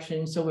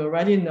inspection. So we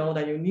already know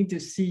that you need to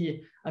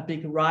see a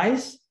big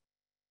rise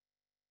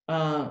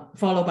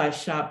followed by a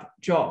sharp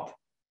drop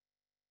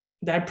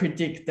that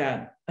predict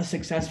that a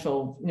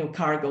successful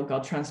cargo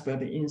got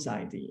transported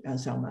inside the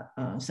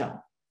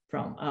cell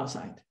from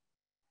outside.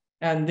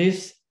 And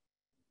this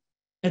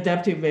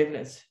adaptive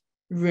wavelets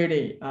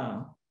really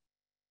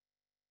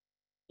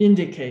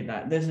indicate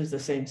that this is the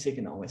same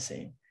signal we're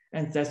seeing.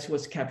 And that's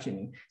what's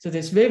capturing. So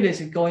this wavelet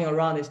is going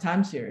around this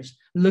time series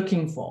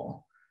looking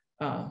for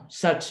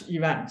such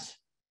events.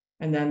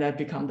 And then that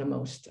become the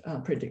most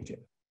predictive.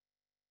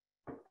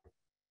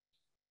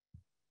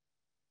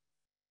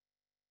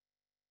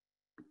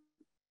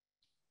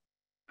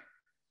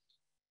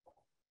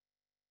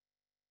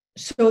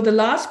 So the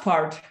last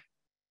part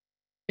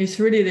is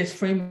really this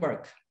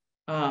framework.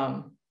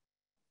 My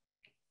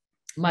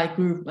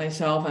group,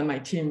 myself, and my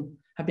team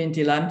have been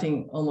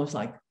developing almost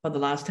like for the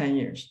last 10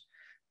 years.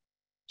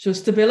 So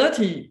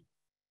stability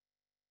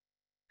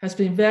has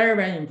been very,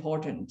 very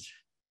important.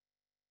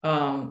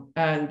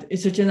 And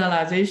it's a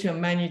generalization of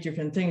many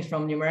different things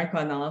from numerical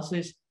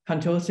analysis,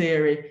 control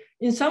theory.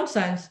 In some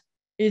sense,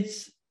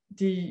 it's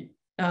the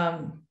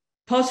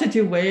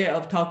positive way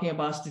of talking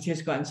about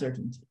statistical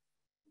uncertainty,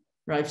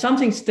 right? If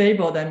something's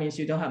stable, that means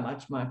you don't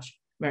have much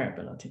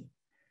variability.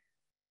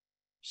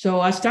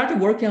 So I started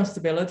working on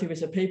stability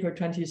with a paper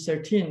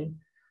 2013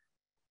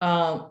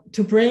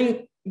 to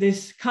bring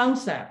this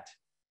concept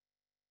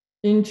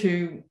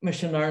into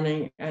machine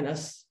learning and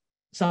as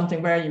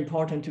something very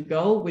important to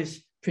go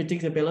with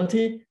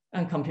predictability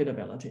and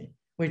computability,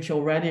 which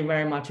already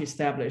very much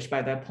established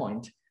by that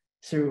point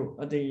through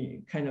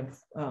the kind of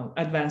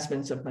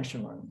advancements of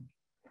machine learning.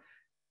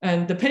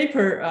 And the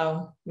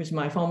paper with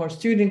my former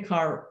student,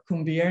 Carl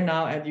Kumbier,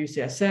 now at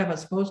UCSF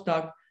as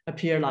postdoc,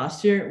 appeared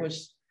last year.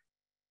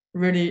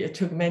 It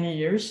took many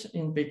years.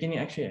 In the beginning,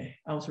 actually,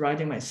 I was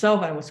writing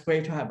myself, and it was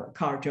great to have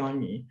Carl join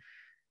me.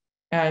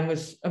 And it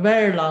was a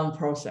very long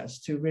process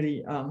to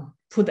really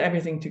put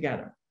everything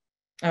together.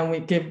 And we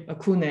gave a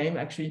cool name,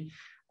 actually,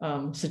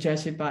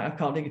 suggested by a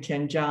colleague,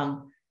 Tian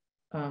Zhang,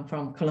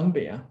 from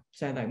Columbia,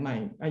 said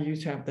like I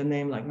used to have the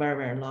name like very,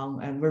 very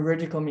long, and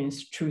veridical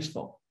means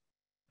truthful.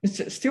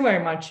 It's still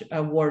very much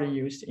a word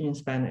used in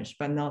Spanish,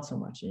 but not so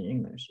much in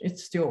English.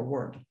 It's still a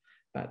word,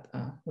 but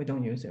we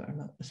don't use it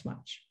as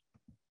much.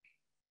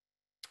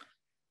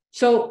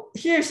 So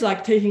here's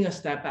like taking a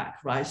step back,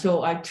 right?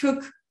 So I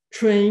took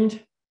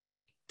trained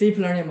deep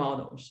learning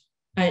models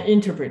and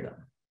interpret them.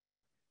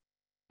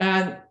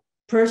 And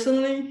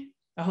personally,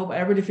 I hope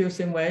everybody feels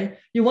the same way.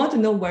 You want to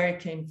know where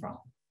it came from.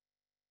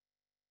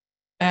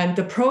 And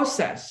the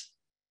process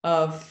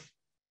of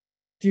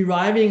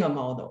deriving a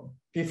model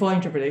before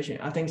interpretation,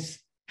 I think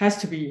has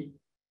to be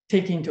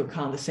taken into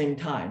account at the same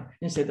time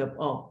instead of,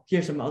 oh,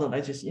 here's a model,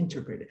 let's just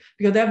interpret it.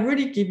 Because that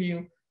really give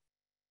you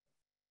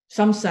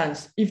some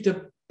sense. If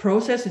the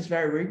process is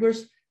very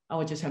rigorous, I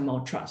would just have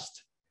more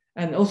trust.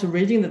 And also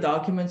reading the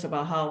documents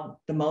about how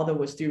the model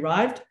was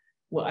derived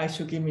will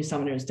actually give me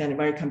some understanding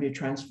where it can be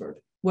transferred,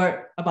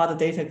 about the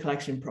data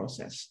collection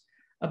process,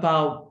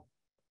 about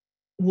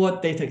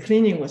what data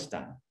cleaning was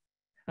done,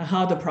 and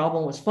how the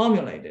problem was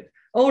formulated.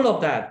 All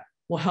of that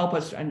will help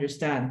us to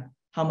understand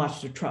how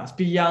much to trust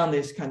beyond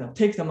this kind of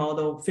take the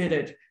model, fit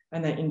it,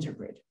 and then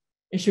interpret.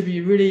 It should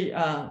be really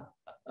a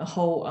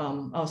whole,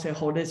 I'll say,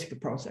 holistic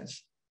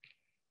process.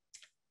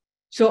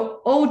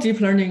 So all deep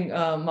learning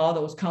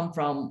models come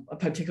from a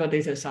particular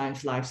data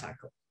science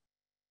lifecycle,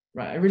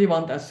 right? I really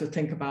want us to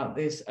think about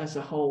this as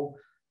a whole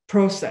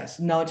process,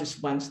 not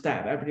just one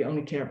step. Everybody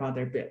only care about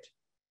their bit.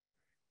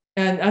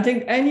 And I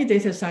think any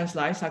data science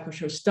lifecycle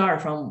should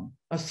start from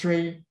a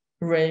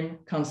 3-realm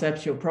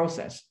conceptual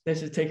process.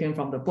 This is taken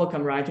from the book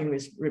I'm writing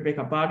with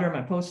Rebecca Barter,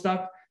 my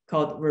postdoc,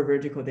 called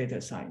Vertical Data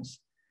Science.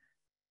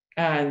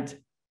 And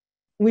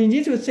we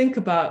need to think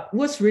about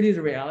what's really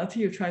the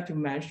reality you try to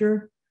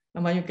measure.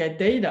 And when you get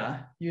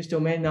data, use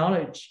domain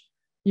knowledge,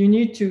 you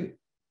need to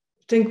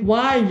think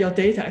why your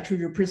data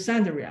actually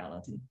represent the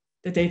reality,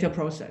 the data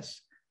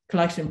process,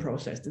 collection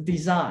process, the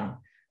design.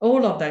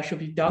 All of that should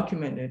be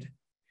documented.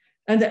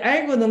 And the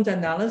algorithms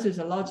analysis is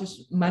a lot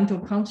just mental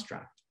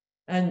construct.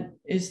 And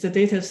it's the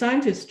data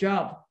scientist's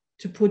job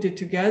to put it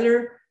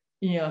together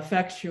in a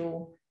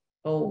factual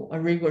or a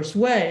rigorous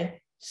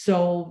way.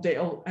 So they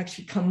all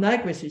actually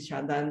connect with each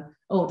other.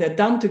 And they're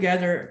done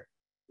together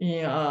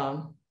in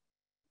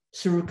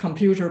through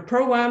computer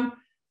program,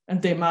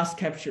 and they must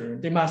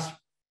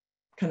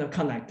kind of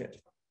connect it.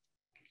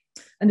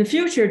 And the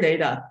future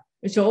data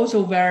is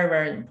also very,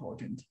 very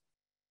important.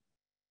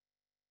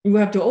 You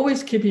have to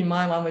always keep in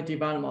mind when we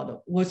develop a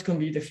model, what's going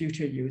to be the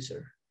future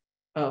user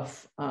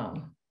of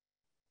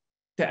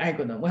the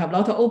algorithm. We have a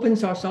lot of open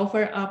source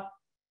software up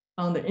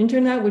on the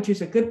internet, which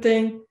is a good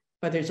thing,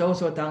 but there's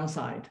also a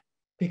downside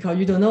because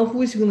you don't know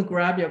who is going to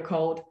grab your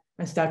code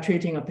and start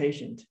treating a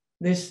patient.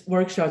 This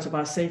workshop is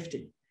about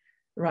safety.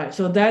 Right,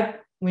 so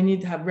that we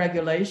need to have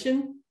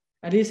regulation,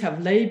 at least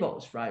have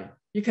labels, right?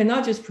 You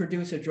cannot just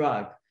produce a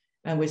drug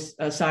and with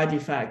side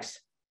effects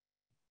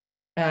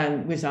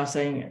and without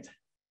saying it.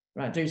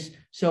 right?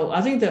 So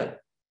I think the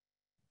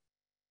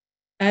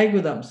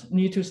algorithms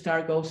need to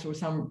start go through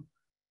some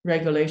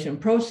regulation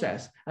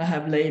process and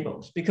have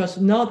labels, because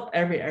not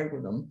every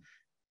algorithm,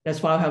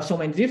 that's why I have so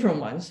many different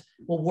ones,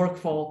 will work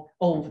for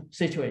all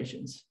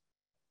situations.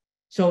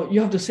 So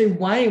you have to say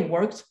why it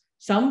works.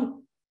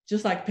 Some,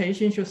 just like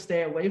patients should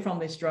stay away from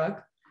this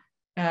drug,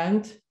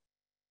 and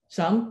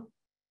some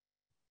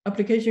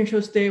applications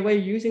should stay away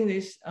using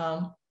this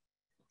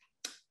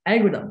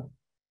algorithm.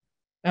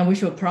 And we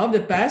should probably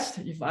the best,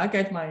 if I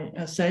get my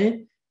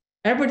say,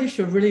 everybody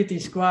should really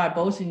describe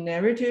both in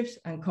narratives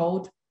and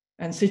code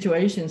and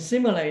situation,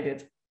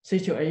 simulated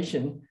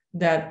situation,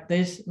 that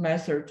this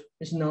method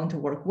is known to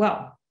work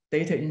well,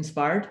 data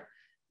inspired.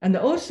 And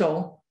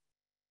also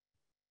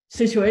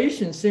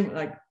situations seem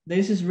like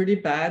this is really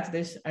bad,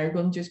 this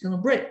algorithm just gonna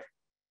break.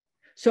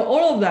 So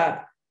all of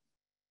that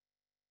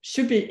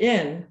should be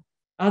in,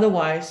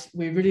 otherwise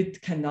we really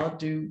cannot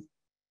do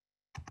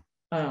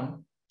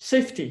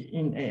safety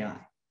in AI.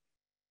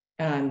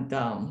 And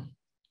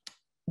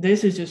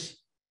this is just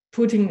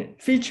putting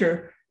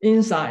feature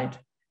inside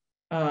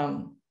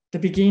the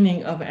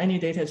beginning of any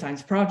data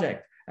science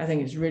project. I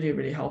think is really,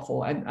 really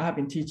helpful. And I have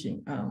been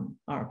teaching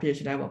our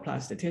PhD level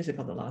applied statistics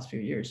for the last few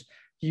years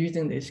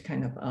using this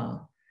kind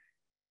of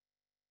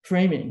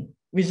framing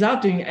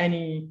without doing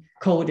any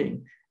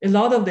coding. A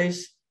lot of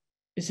this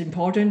is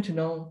important to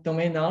know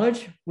domain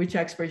knowledge, which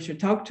experts you should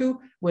talk to,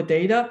 what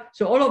data.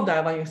 So all of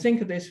that, when you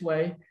think this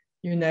way,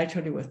 you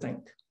naturally will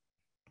think.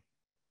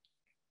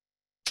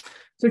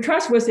 So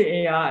trustworthy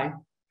AI,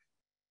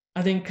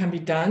 I think, can be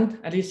done,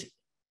 at least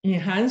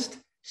enhanced,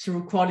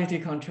 through quality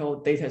control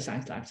data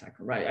science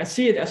lifecycle, right? I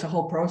see it as a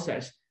whole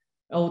process.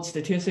 Old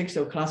statistics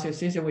or classical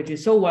statistics, we did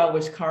so well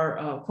with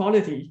car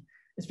quality,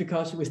 is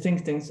because we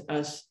think things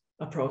as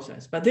a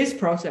process. But this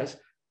process,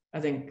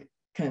 I think,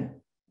 can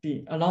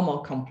be a lot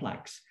more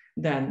complex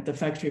than the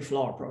factory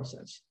floor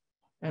process,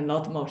 and a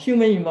lot more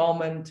human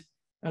involvement,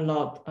 a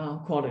lot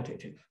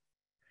qualitative.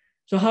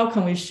 So how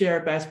can we share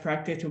best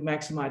practice to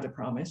maximize the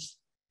promise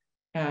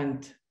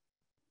and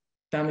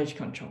damage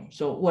control?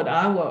 So what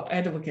I will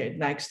advocate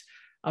next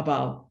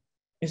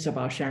is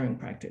about sharing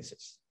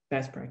practices,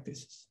 best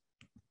practices.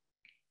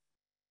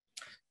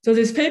 So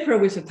this paper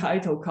with a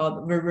title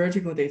called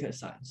Vertical Data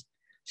Science.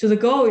 So the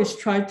goal is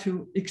try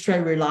to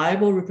extract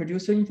reliable,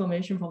 reproducible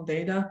information from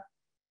data,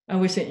 and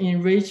with an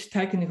enriched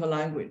technical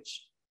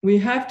language. We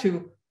have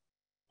to,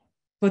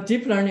 for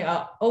deep learning,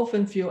 I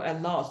often feel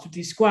at loss to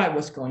describe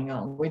what's going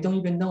on. We don't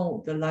even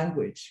know the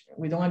language.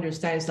 We don't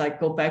understand. It's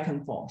like go back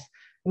and forth.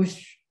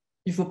 Which,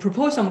 if we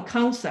propose some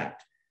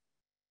concept,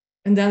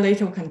 and then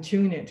later we can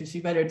tune it to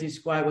see whether it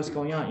describe what's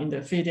going on in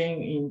the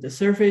fitting, in the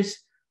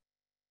surface.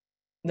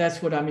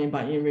 That's what I mean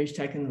by enriched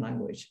technical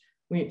language.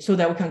 So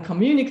that we can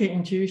communicate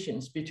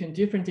intuitions between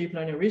different deep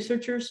learning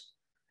researchers,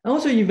 and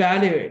also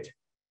evaluate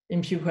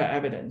empirical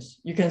evidence.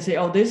 You can say,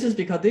 oh, this is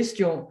because this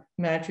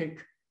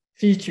geometric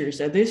features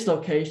at this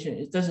location,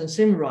 it doesn't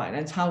seem right.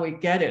 That's how we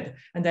get it.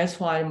 And that's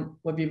why it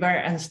would be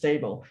very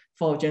unstable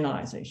for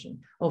generalization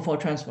or for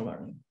transfer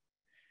learning.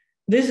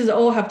 This is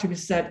all have to be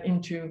set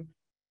into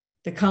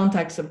the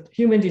context of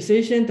human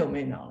decision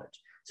domain knowledge.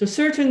 So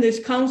certain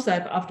this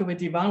concept, after we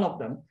develop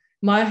them,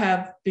 might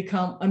have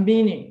become a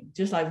meaning,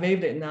 just like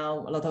wavelet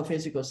now, a lot of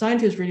physical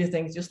scientists really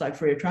think just like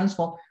Fourier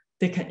transform,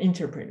 they can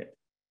interpret it.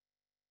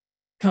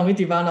 Can we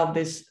develop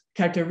these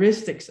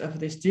characteristics of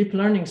this deep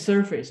learning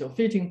surface or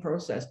fitting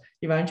process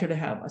eventually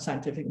have a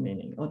scientific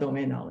meaning or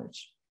domain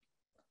knowledge?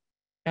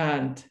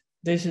 And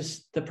this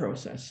is the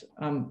process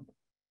I'm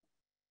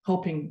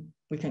hoping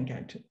we can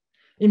get to.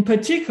 In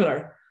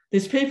particular,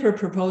 this paper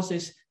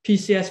proposes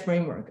PCS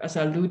framework, as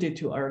I alluded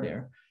to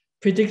earlier.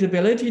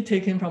 Predictability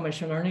taken from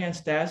machine learning and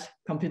stats,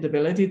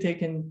 computability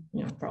taken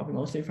probably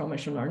mostly from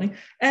machine learning,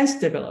 and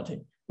stability,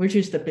 which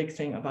is the big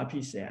thing about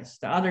PCS.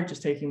 The other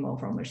just taking more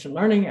from machine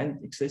learning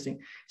and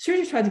existing. So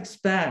really try to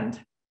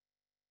expand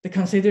the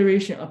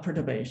consideration of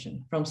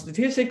perturbation from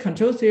statistic,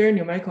 control theory,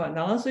 numerical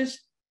analysis.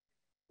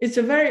 It's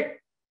a very,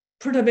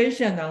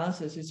 perturbation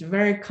analysis is a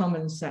very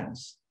common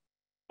sense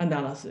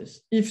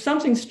analysis. If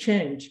something's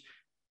changed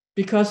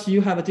because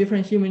you have a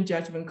different human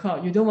judgment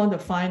call, you don't want the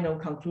final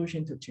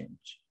conclusion to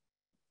change.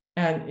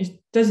 And it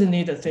doesn't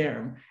need a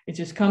theorem. It's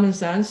just common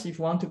sense. If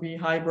you want to be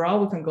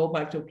highbrow, we can go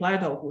back to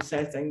Plato, who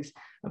said things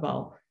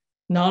about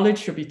knowledge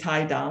should be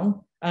tied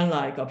down,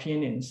 unlike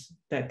opinions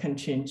that can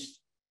change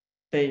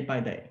day by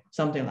day,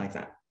 something like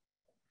that.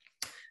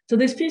 So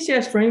this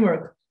PCS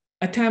framework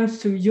attempts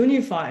to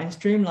unify and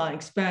streamline,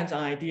 expand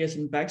ideas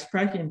and best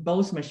practice in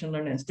both machine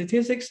learning and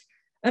statistics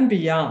and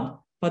beyond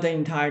for the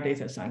entire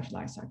data science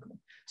lifecycle.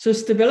 So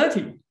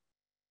stability,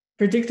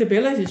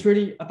 predictability is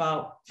really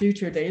about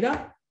future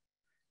data.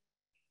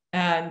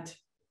 And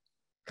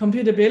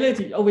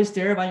computability always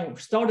there. When you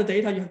store the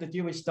data, you have to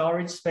deal with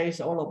storage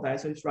space, all of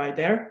that. So it's right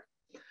there.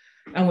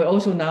 And we're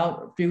also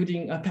now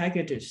building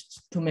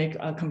packages to make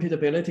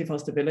computability for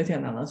stability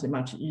analysis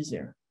much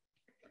easier.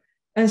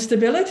 And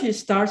stability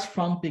starts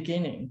from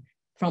beginning,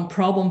 from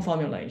problem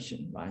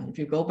formulation, right? If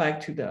you go back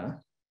to the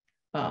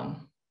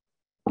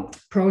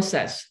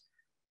process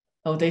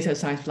of data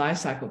science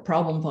lifecycle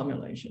problem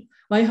formulation.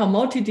 When you have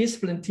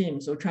multidisciplinary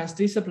teams or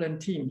transdisciplinary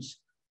teams,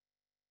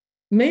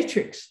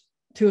 matrix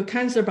to a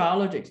cancer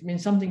biologist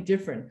means something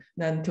different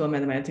than to a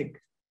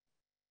mathematic,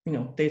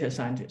 data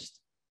scientist,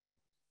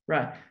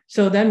 right?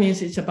 So that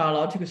means it's a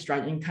biological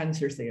structure in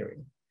cancer theory.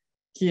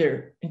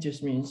 Here, it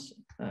just means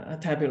a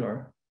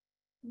tabular,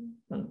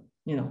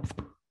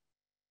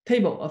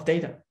 table of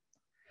data.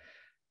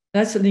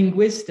 That's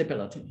linguistic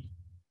stability.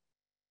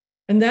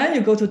 And then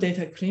you go to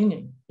data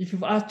cleaning. If you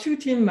ask two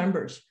team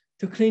members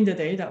to clean the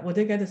data, will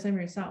they get the same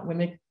result? We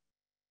make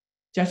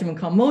judgment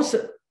call. Most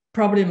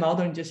probability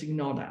modeling just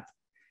ignore that.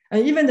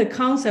 And even the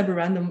concept of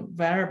random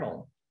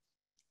variable,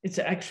 it's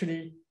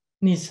actually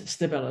needs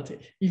stability.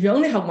 If you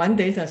only have one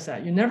data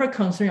set, you never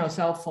concern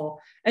yourself for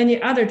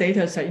any other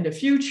data set in the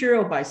future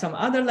or by some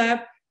other lab,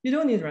 you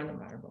don't need random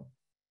variable.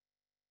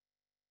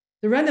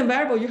 The random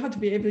variable, you have to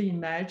be able to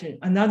imagine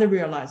another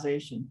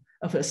realization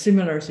of a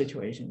similar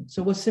situation.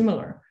 So what's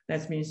similar?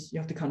 That means you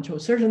have to control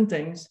certain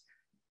things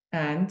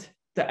and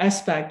the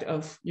aspect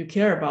of you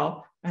care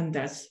about, and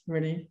that's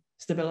really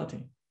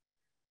stability.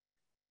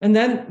 And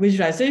then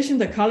visualization,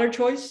 the color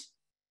choice.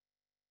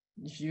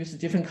 If you use a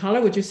different color,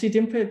 would you see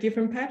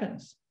different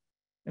patterns?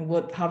 And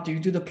how do you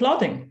do the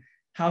plotting?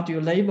 How do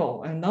you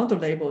label and not to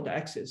label the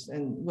axis?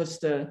 And what's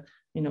the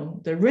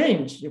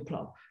range you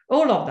plot?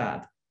 All of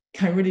that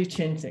can really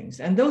change things.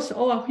 And those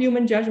all are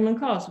human judgment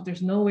calls. So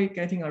there's no way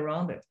getting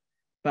around it.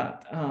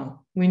 But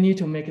we need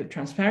to make it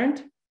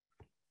transparent,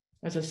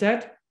 as I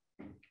said,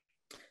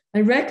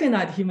 and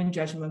recognize human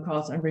judgment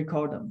calls and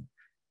record them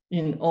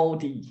in all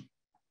the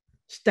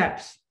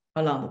steps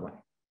along the way.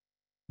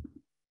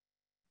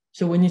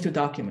 So we need to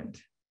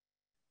document.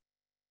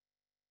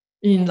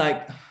 In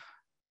like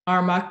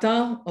R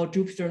Markdown or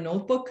Jupyter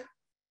Notebook,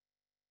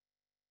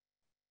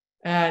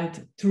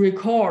 and to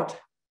record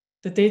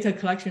the data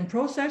collection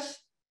process.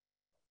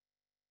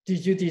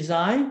 Did you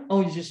design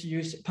or you just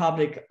use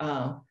public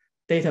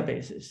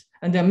databases?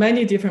 And there are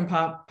many different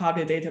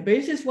public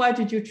databases. Why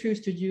did you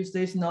choose to use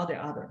this, not the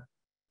other?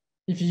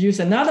 If you use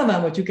another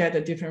one, would you get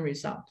a different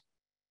result?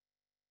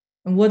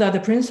 And what are the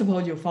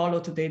principles you follow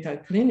to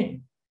data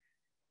cleaning?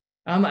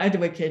 I'm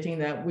advocating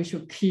that we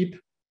should keep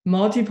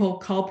multiple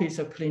copies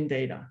of clean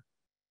data.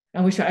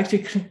 And we should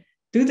actually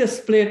do the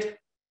split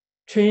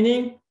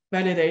training,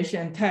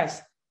 validation, and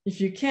test. If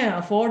you can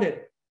afford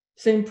it,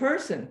 same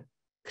person,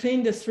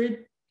 clean the 3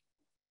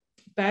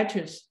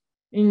 batches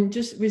in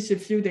just with a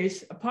few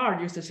days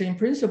apart, use the same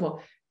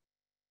principle,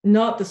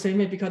 not the same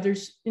way,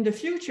 because in the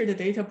future, the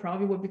data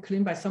probably will be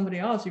cleaned by somebody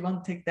else. You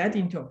want to take that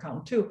into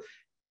account too.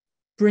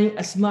 Bring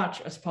as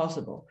much as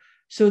possible.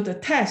 So the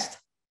test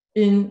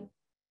in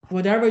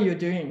whatever you're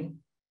doing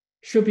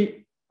should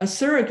be a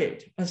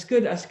surrogate, as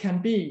good as can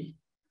be,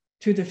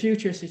 to the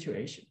future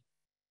situation.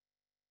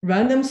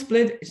 Random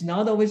split is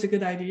not always a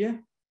good idea.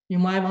 You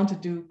might want to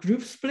do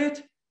group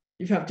split.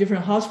 If you have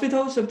different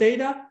hospitals of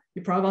data,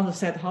 you probably want to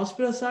set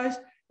hospital size.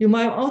 You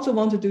might also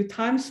want to do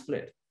time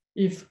split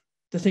if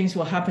the things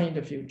will happen in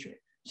the future.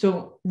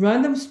 So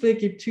random split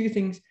give two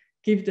things,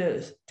 give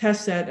the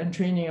test set and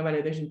training and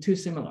validation too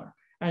similar,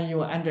 and you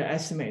will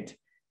underestimate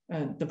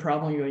the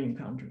problem you're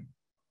encountering.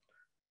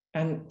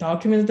 And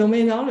document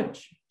domain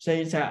knowledge.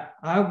 Say that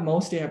I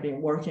mostly have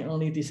been working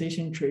only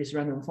decision trees,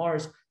 random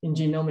forest in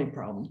genomic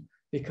problem,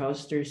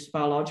 because there's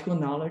biological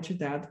knowledge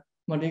that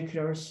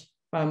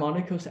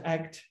biomolecules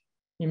act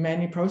in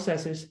many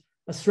processes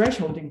as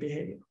thresholding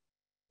behavior.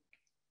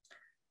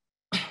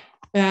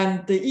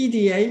 And the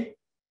EDA,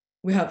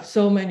 we have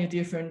so many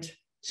different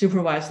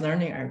supervised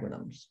learning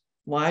algorithms.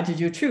 Why did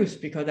you choose?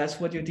 Because that's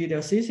what you did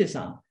your thesis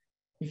on.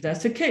 If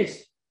that's the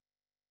case,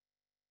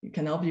 you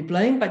cannot be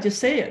blamed, but just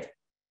say it.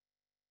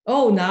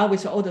 Oh, now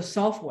with all the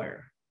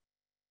software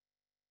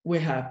we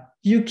have,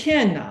 you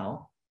can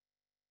now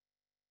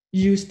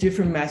use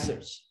different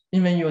methods,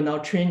 even you're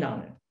not trained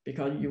on it,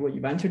 because you will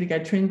eventually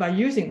get trained by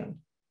using them.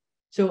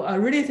 So I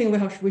really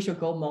think we should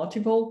go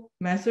multiple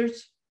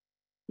methods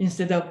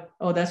instead of,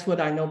 oh, that's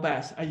what I know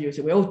best, I use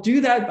it. We all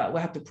do that, but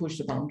we have to push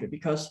the boundary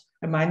because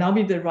it might not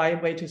be the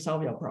right way to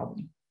solve your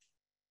problem.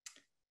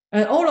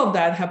 And all of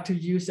that have to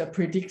use a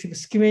predictive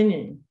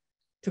screening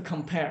to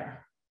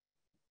compare.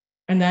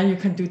 And then you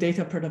can do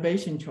data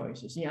perturbation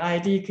choices. In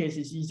ID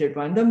cases, either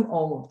random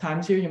or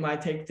time series, you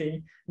might take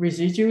the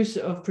residuals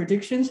of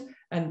predictions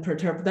and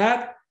perturb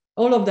that.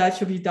 All of that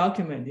should be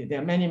documented.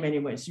 There are many, many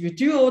ways. You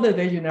do all the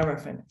day, you never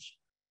finish.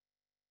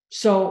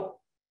 So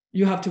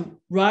you have to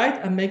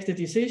write and make the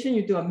decision.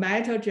 You do a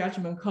meta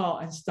judgment call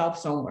and stop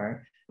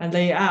somewhere and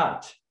lay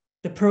out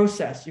the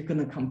process you're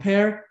going to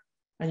compare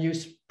and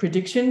use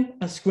prediction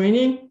and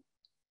screening,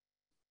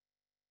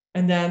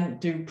 and then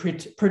do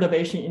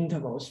perturbation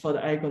intervals for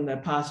the algorithm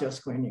that pass your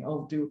screening,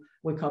 or do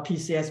we call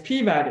PCS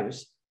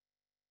p-values.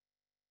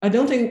 I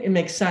don't think it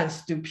makes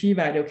sense to do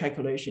p-value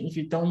calculation if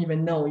you don't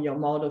even know your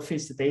model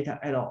fits the data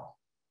at all.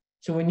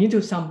 So we need to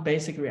do some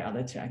basic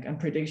reality check, and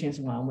predictions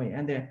one way,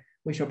 and then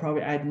we should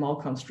probably add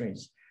more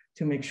constraints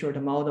to make sure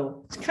the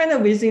model is kind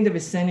of within the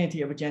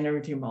vicinity of a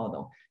generative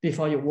model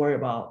before you worry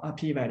about a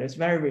p-value. It's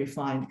very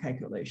refined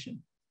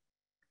calculation.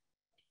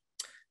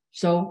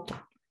 So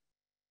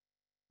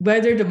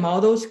whether the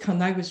models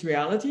connect with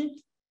reality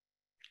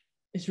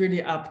is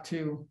really up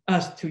to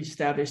us to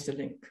establish the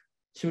link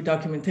through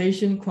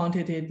documentation,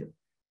 quantitative,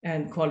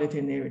 and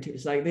quality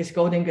narratives, like this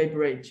Golden Gate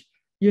Bridge.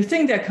 You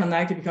think they're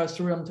connected because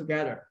threw them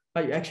together,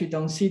 but you actually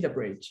don't see the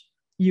bridge.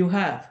 You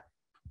have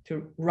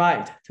to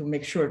write to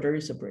make sure there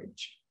is a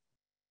bridge.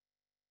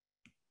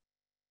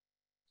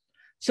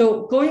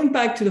 So going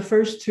back to the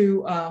first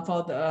two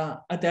for the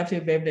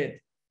adaptive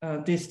wavelet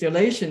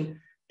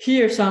distillation,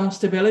 here's some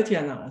stability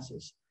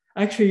analysis.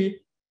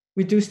 Actually,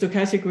 we do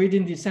stochastic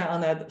gradient descent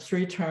on that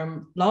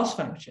 3-term loss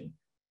function.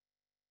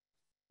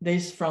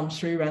 This from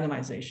 3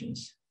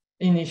 randomizations,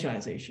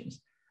 initializations.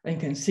 And you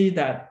can see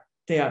that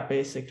they are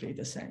basically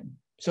the same.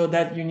 So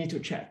that you need to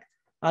check.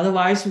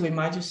 Otherwise, we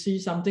might just see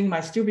something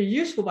might still be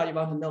useful, but you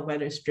want to know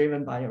whether it's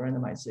driven by a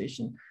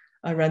randomization,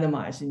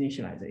 randomized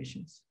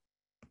initializations.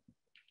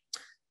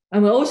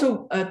 And we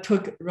also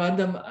took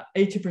random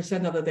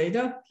 80% of the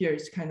data. Here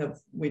it's kind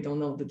of, we don't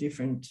know the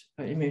different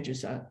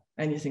images,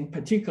 anything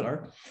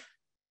particular.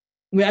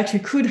 We actually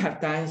could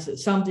have done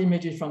some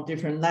images from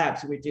different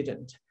labs. We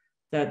didn't.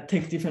 That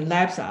take different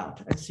labs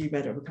out and see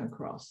whether we can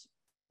cross.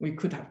 We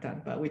could have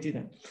done, but we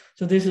didn't.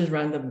 So this is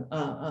random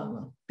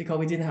because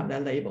we didn't have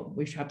that label.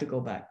 We should have to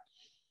go back.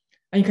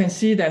 And you can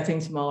see that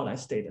things more or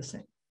less stay the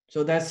same.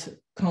 So that's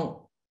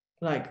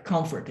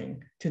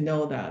comforting to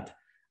know that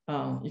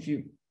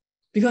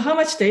because how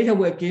much data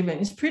we're given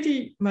is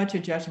pretty much a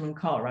judgment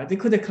call, right? They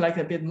could have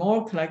collected a bit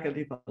more, collect a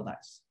little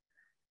less.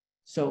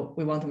 So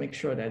we want to make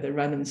sure that the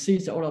random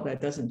seeds, all of that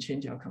doesn't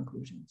change our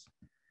conclusions.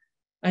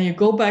 And you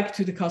go back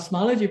to the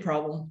cosmology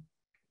problem,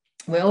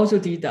 we also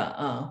did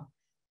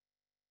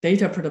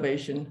data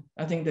perturbation.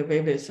 I think the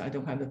wavelets, I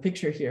don't have the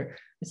picture here.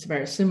 It's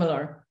very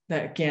similar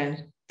that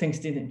again, things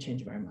didn't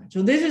change very much.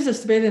 So this is a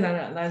stability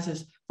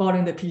analysis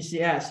following the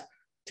PCS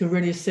to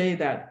really say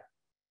that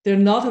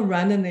there's not a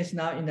randomness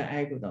now in the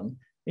algorithm.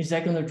 Is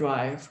that going to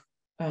drive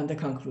the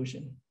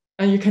conclusion?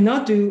 And you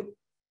cannot do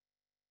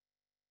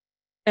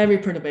every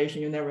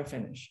perturbation, you never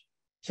finish.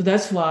 So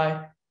that's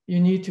why you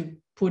need to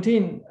put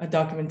in a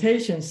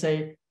documentation,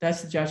 say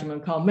that's the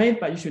judgment call made,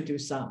 but you should do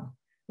some,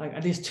 like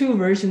at least 2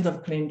 versions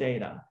of clean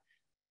data.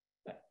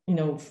 You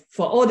know,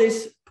 for all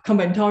this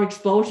combinatorial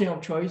explosion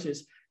of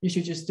choices, you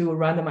should just do a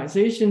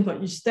randomization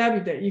for each step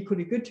if they're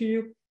equally good to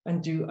you,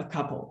 and do a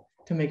couple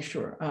to make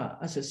sure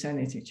as a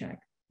sanity check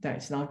that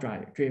it's not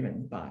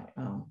driven by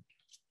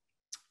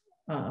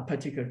a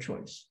particular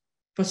choice.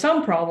 For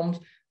some problems,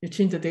 you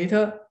change the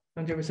data,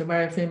 and there was a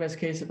very famous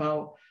case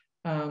about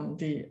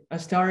the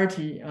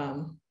austerity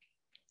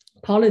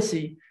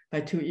policy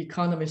by 2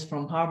 economists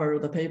from Harvard,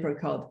 wrote a paper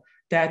called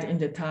Debt in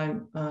the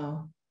Time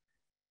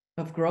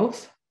of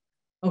Growth,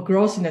 or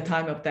Growth in the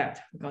Time of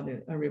Debt, we got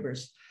it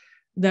reverse,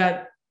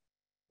 that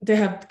they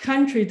have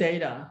country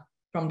data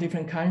from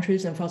different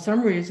countries, and for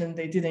some reason,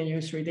 they didn't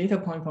use 3 data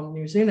points from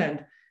New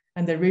Zealand,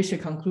 and they reached a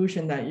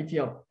conclusion that if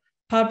your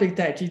public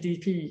debt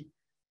GDP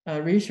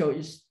ratio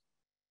is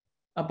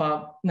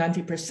about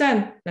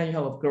 90%, then you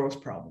have a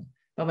growth problem.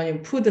 But when you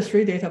put the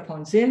 3 data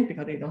points in,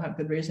 because they don't have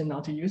good reason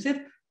not to use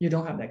it, you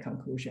don't have that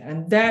conclusion.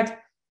 And that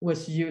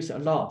was used a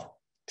lot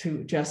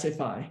to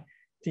justify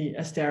the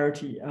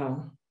austerity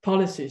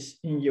policies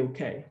in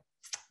UK,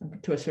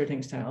 to a certain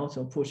extent,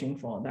 also pushing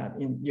for that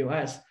in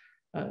US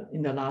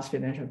in the last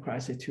financial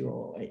crisis,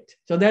 2008.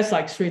 So that's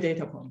like 3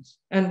 data points.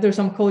 And there's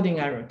some coding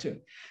error too.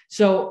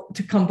 So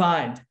to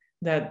combine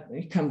that,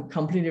 it can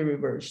completely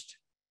reversed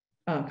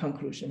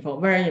conclusion for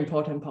very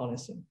important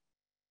policy.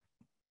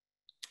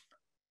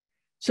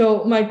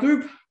 So my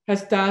group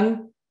has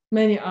done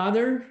many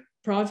other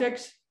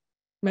projects,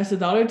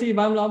 methodology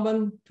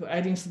development to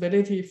adding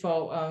stability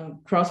for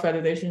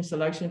cross-validation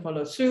selection for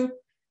Lasso,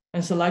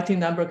 and selecting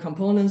number of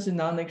components in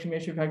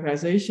non-exclamation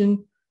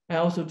factorization, and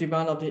also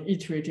develop the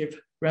iterative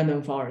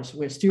random forest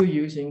we're still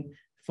using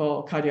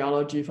for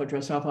cardiology, for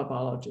Drosophila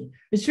biology.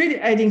 It's really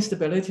adding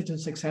stability to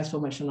successful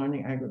machine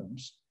learning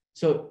algorithms.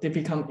 So they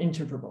become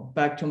interpretable,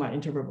 back to my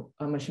interpretable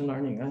machine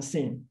learning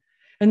theme.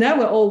 And now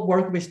we all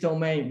work with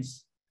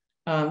domains.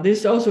 This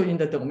is also in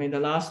the domain, the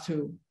last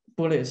 2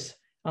 bullets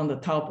on the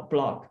top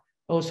block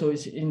also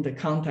is in the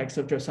context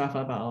of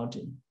Drosophila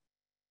biology.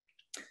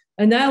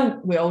 And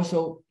now we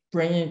also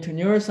bring into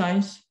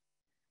neuroscience,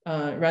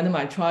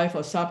 randomized trial for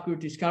subgroup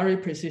discovery,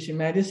 precision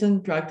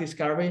medicine, drug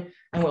discovery,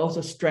 and we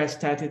also stress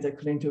tested the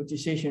clinical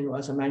decision rule,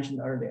 as I mentioned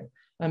earlier.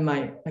 And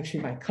my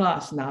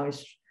class now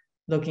is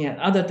looking at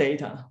other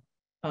data,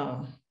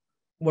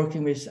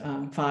 working with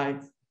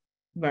 5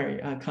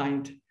 very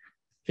kind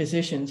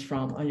physicians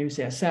from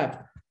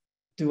UCSF,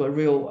 do a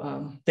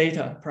real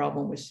data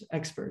problem with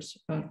experts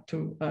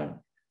to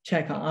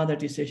check on other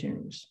decision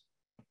rules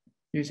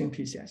using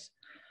PCS.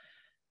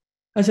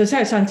 As I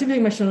said,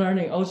 scientific machine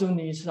learning also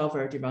needs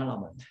software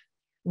development.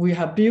 We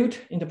have built,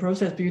 in the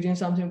process, building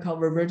something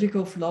called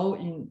vertical flow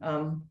in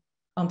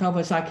on top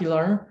of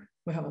scikit-learn.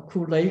 We have a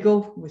cool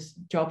Lego with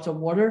drops of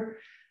water,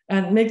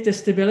 and make the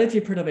stability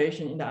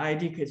perturbation in the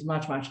ID case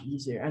much, much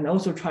easier, and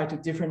also try to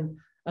different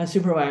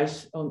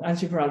supervised or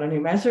unsupervised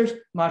learning methods,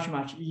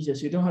 much easier.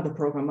 So you don't have to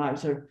program much,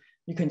 so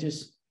you can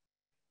just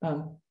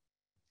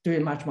do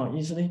it much more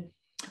easily.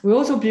 We're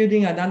also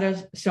building another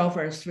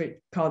software suite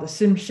called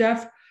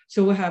SimChef.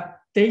 So we have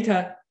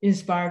data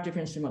inspired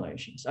different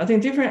simulations. I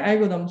think different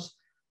algorithms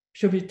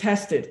should be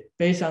tested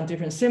based on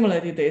different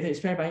simulated data,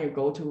 especially when you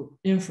go to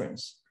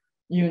inference.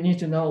 You need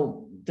to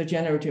know the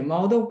generative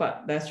model,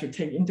 but that should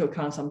take into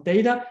account some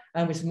data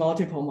and with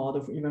multiple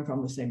models, even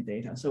from the same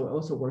data. So we're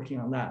also working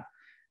on that.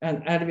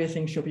 And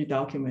everything should be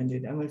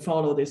documented. And we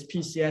follow this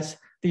PCS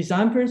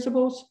design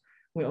principles.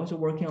 We're also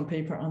working on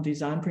paper on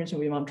design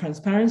principles. We want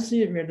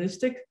transparency,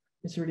 realistic.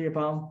 It's really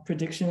about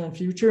prediction and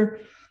future,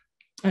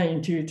 and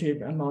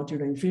intuitive and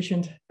modular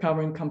efficient,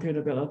 covering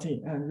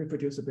computability and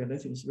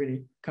reproducibility is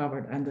really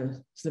covered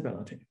under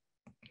stability.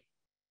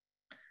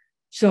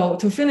 So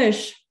to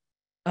finish,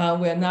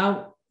 we're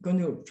now going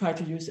to try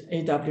to use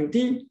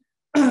AWD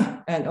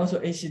and also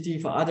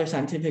ACD for other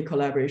scientific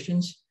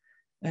collaborations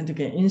and to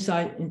get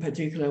insight. In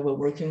particular, we're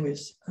working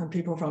with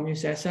people from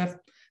UCSF,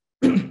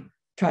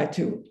 try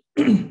to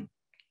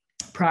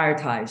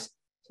prioritize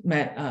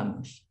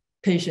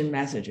patient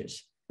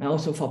messages, and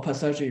also for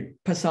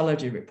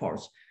pathology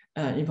reports,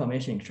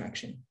 information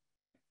extraction.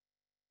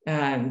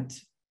 And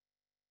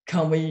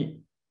can we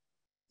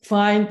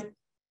find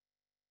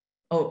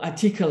or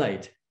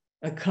articulate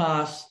a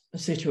class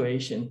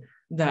situation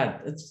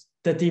that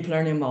the deep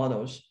learning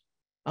models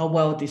are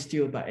well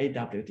distilled by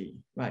AWD,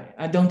 right?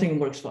 I don't think it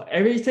works for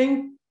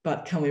everything,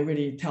 but can we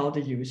really tell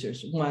the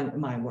users when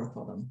might work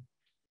for them?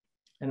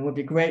 And it would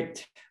be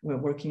great. We're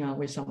working on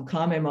with some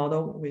climate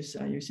model with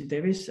UC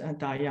Davis and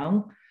Dai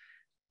Yang.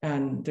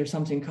 And there's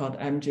something called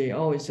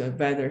MJO, it's a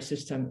weather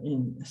system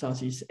in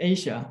Southeast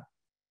Asia.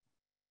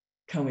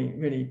 Can we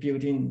really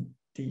build in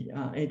the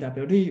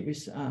AWD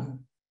with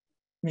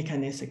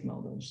mechanistic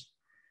models?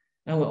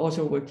 And we're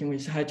also working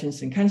with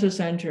Hutchinson Cancer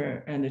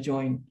Center and the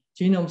Joint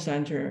Genome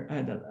Center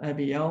at the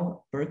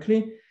IBL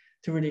Berkeley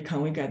to really,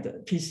 can we get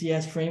the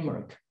PCS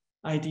framework,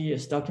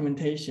 ideas,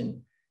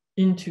 documentation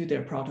into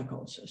their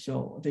protocols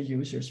so the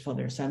users for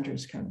their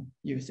centers can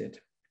use it.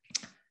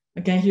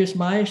 Again, here's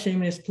my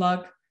shameless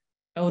plug.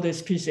 All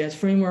this PCS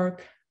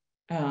framework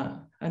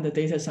and the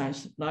data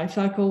science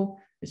lifecycle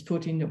is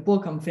put in the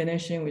book I'm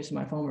finishing with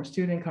my former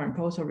student, current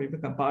postdoc,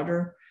 Rebecca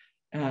Barter,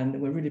 and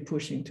we're really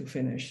pushing to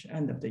finish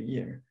end of the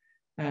year.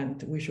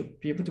 And we should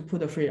be able to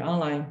put a free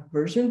online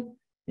version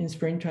in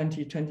spring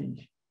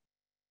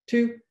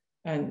 2022,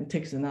 and it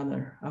takes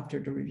another, after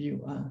the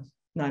review,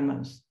 9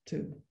 months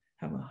to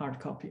have a hard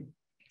copy.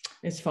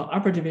 It's for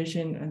upper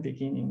division and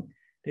beginning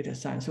data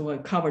science. So we'll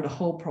cover the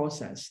whole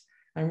process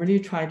and really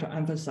try to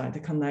emphasize the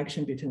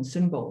connection between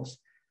symbols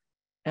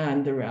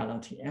and the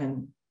reality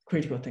and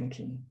critical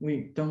thinking.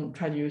 We don't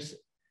try to use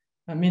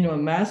a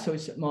minimum math, so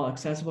it's more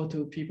accessible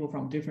to people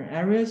from different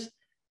areas,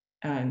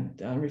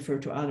 and refer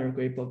to other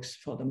great books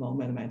for the more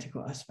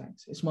mathematical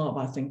aspects. It's more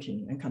about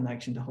thinking and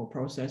connection, the whole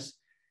process,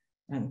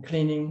 and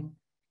cleaning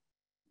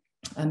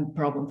and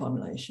problem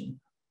formulation.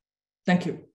 Thank you.